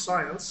open source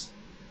science.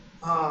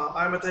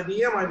 I'm at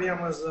IBM.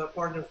 IBM is a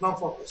partner of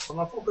NonFocus. So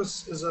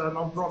NonFocus is a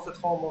nonprofit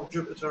home of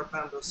Jupyter,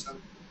 Pandas,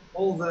 and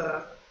all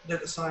the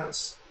data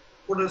science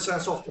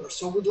software.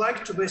 So we'd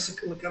like to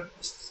basically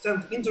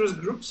extend interest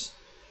groups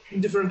in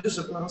different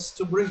disciplines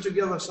to bring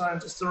together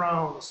scientists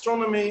around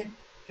astronomy,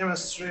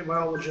 chemistry,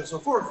 biology, and so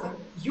forth. And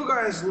you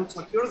guys look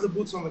like you're the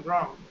boots on the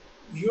ground.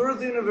 You're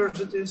the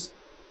universities,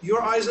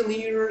 your eyes and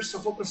ears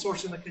of open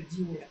source in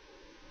academia.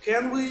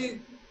 Can we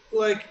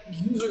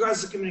use you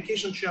guys as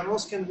communication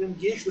channels? Can we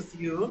engage with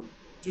you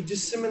to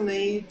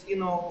disseminate,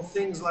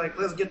 things like,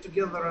 let's get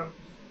together and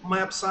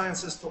map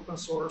sciences to open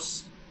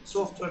source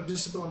software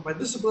discipline by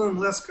discipline.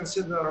 Let's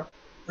consider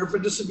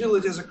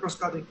reproducibility as a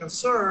cross-cutting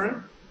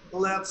concern.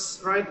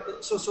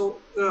 So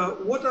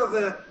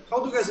how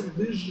do you guys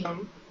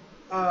envision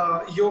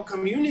your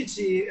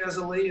community as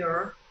a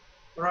layer,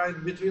 right,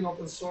 between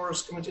open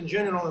source community in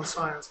general and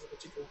science in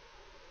particular?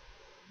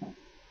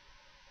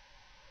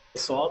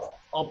 So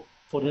I'll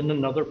put in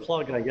another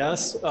plug, I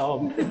guess,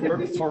 for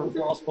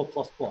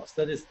OSPO++.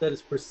 That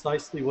is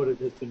precisely what it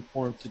has been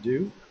formed to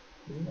do,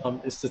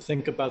 is to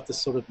think about this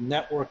sort of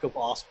network of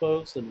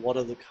OSPOs and what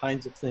are the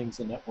kinds of things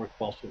a network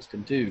of OSPOs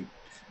can do,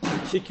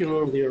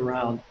 particularly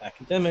around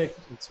academic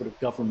and sort of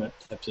government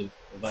types of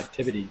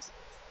activities.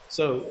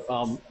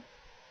 So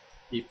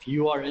if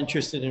you are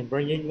interested in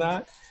bringing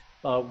that,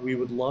 we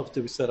would love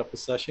to set up a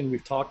session.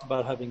 We've talked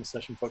about having a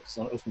session focused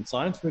on open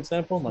science, for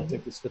example, and I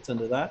think this fits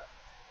into that.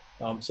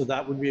 So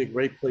that would be a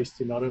great place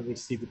to not only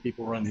see the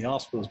people running the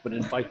OSPOs, but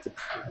invite the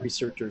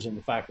researchers and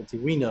the faculty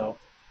we know,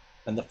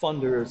 and the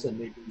funders, and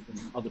maybe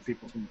even other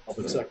people from the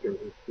public sector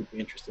who would be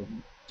interested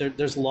in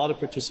there's a lot of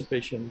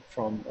participation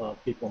from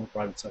people in the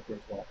private sector as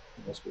well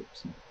in those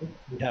groups. We'd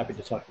be happy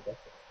to talk about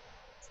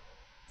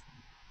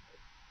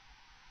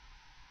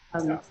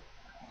that.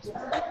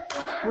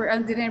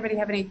 Did anybody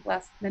have any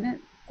last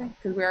minute?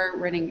 Because we are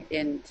running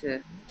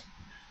into.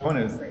 I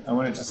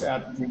want to just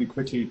add really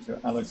quickly to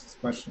Alex's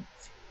question.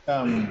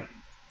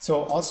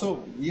 So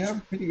also we have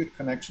a pretty good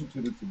connection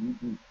to the To-Do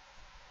group,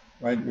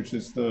 right? Which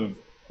is the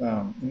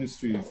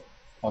industry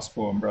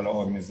OSPO umbrella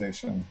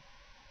organization.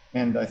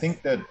 And I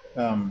think that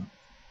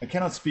I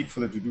cannot speak for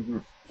the To-Do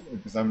group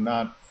because I'm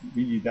not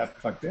really that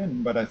plugged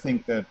in, but I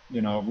think that,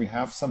 you know, we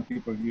have some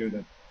people here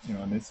that, you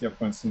know, Anicia,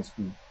 for instance,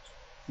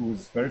 who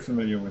is very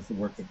familiar with the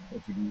work of the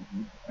To-Do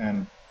group.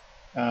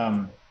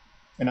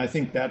 And I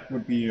think that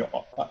would be,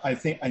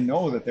 I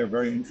know that they're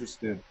very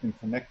interested in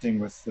connecting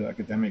with the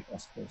academic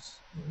OSPOs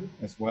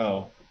as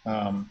well.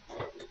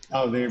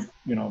 How they,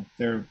 you know,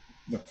 the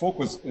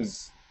focus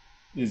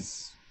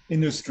is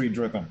industry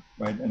driven,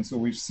 right? And so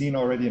we've seen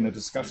already in the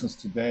discussions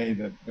today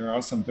that there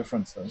are some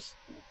differences.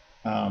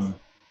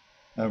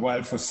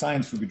 While for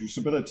science,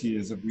 reproducibility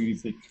is a really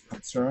big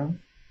concern,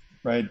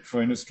 right?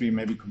 For industry,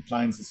 maybe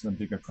compliance is a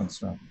bigger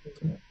concern.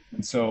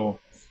 And so,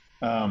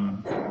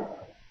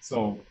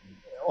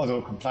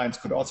 although compliance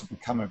could also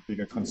become a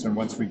bigger concern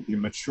once we be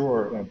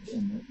mature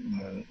in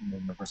the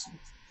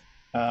universities.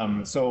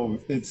 So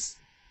it's,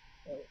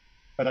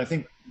 but I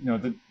think, you know,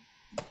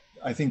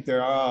 I think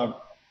there are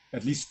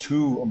at least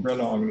two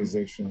umbrella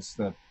organizations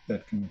that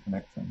can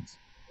connect things.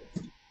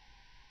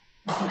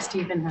 I think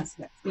Steven's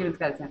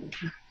got his hand.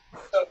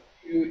 So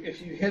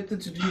if you hit the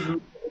To-Do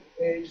group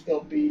page,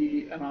 there'll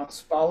be an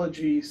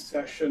OSPology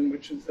session,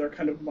 which is their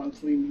kind of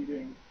monthly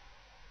meeting,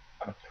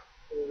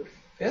 October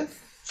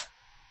 5th,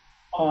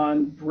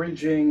 on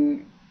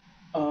bridging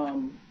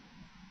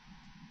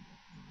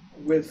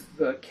with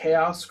the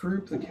CHAOS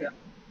group, the CHAOS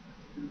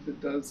group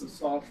that does the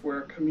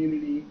software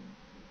community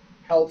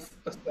health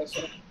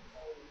assessment,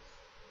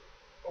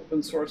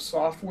 open source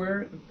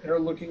software. They're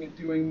looking at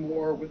doing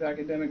more with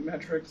academic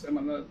metrics. I'm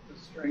on the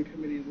steering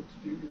committee of the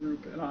To-Do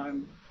group, and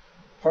I'm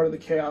part of the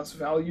CHAOS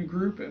value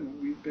group,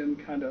 and we've been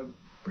kind of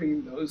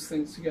bringing those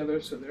things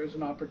together. So there's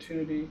an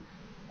opportunity.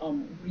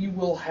 We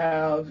will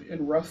have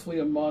in roughly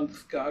a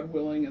month, God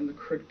willing, and the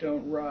creek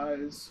don't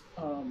rise,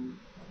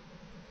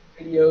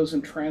 videos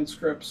and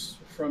transcripts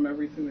from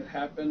everything that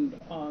happened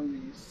on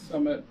the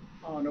summit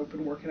on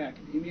open work in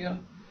academia.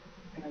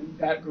 And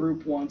that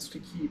group wants to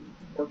keep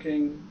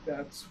working.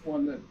 That's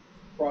one that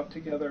brought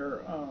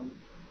together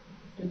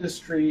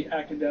industry,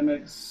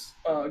 academics,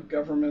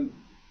 government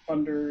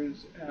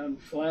funders,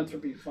 and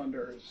philanthropy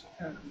funders,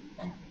 and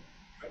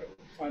try to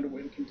find a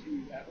way to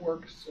continue that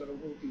work. So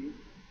we'll be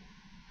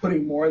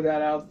putting more of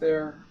that out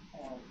there.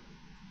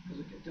 There's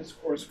a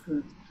discourse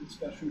group,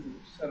 discussion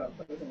group set up,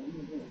 but I don't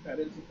remember what that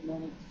is at the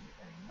moment.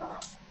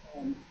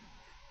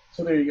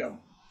 So there you go.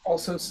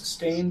 Also,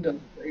 Sustained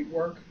does great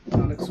work,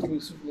 not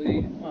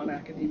exclusively on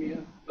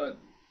academia, but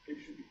they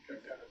should be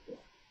checked out as well.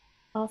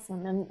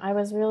 Awesome, and I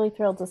was really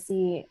thrilled to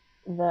see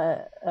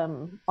the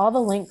all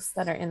the links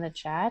that are in the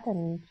chat,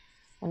 and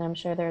I'm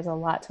sure there's a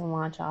lot to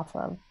launch off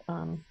of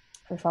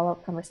for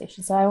follow-up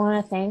conversations. So I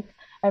want to thank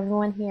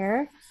everyone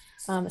here,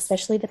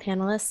 especially the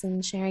panelists,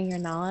 and sharing your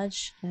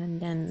knowledge,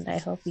 and I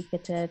hope we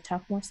get to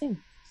talk more soon.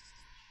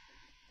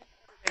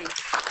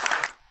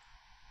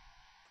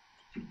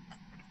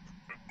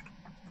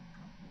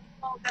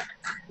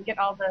 Get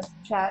all the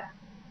chat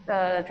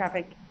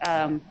traffic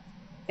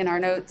in our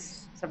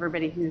notes, so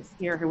everybody who's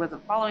here who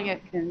wasn't following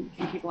it can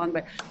keep along.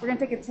 But we're going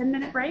to take a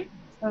 10-minute break.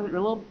 A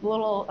little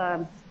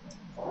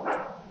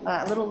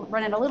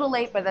running a little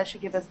late, but that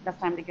should give us enough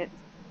time to get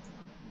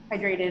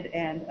hydrated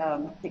and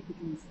take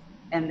cookies.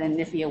 And then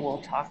Nifia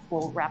will talk.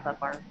 We'll wrap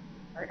up our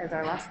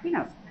last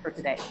keynote for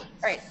today. All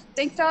right.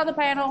 Thanks to all the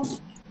panel.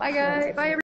 Bye, guys. Bye, everybody.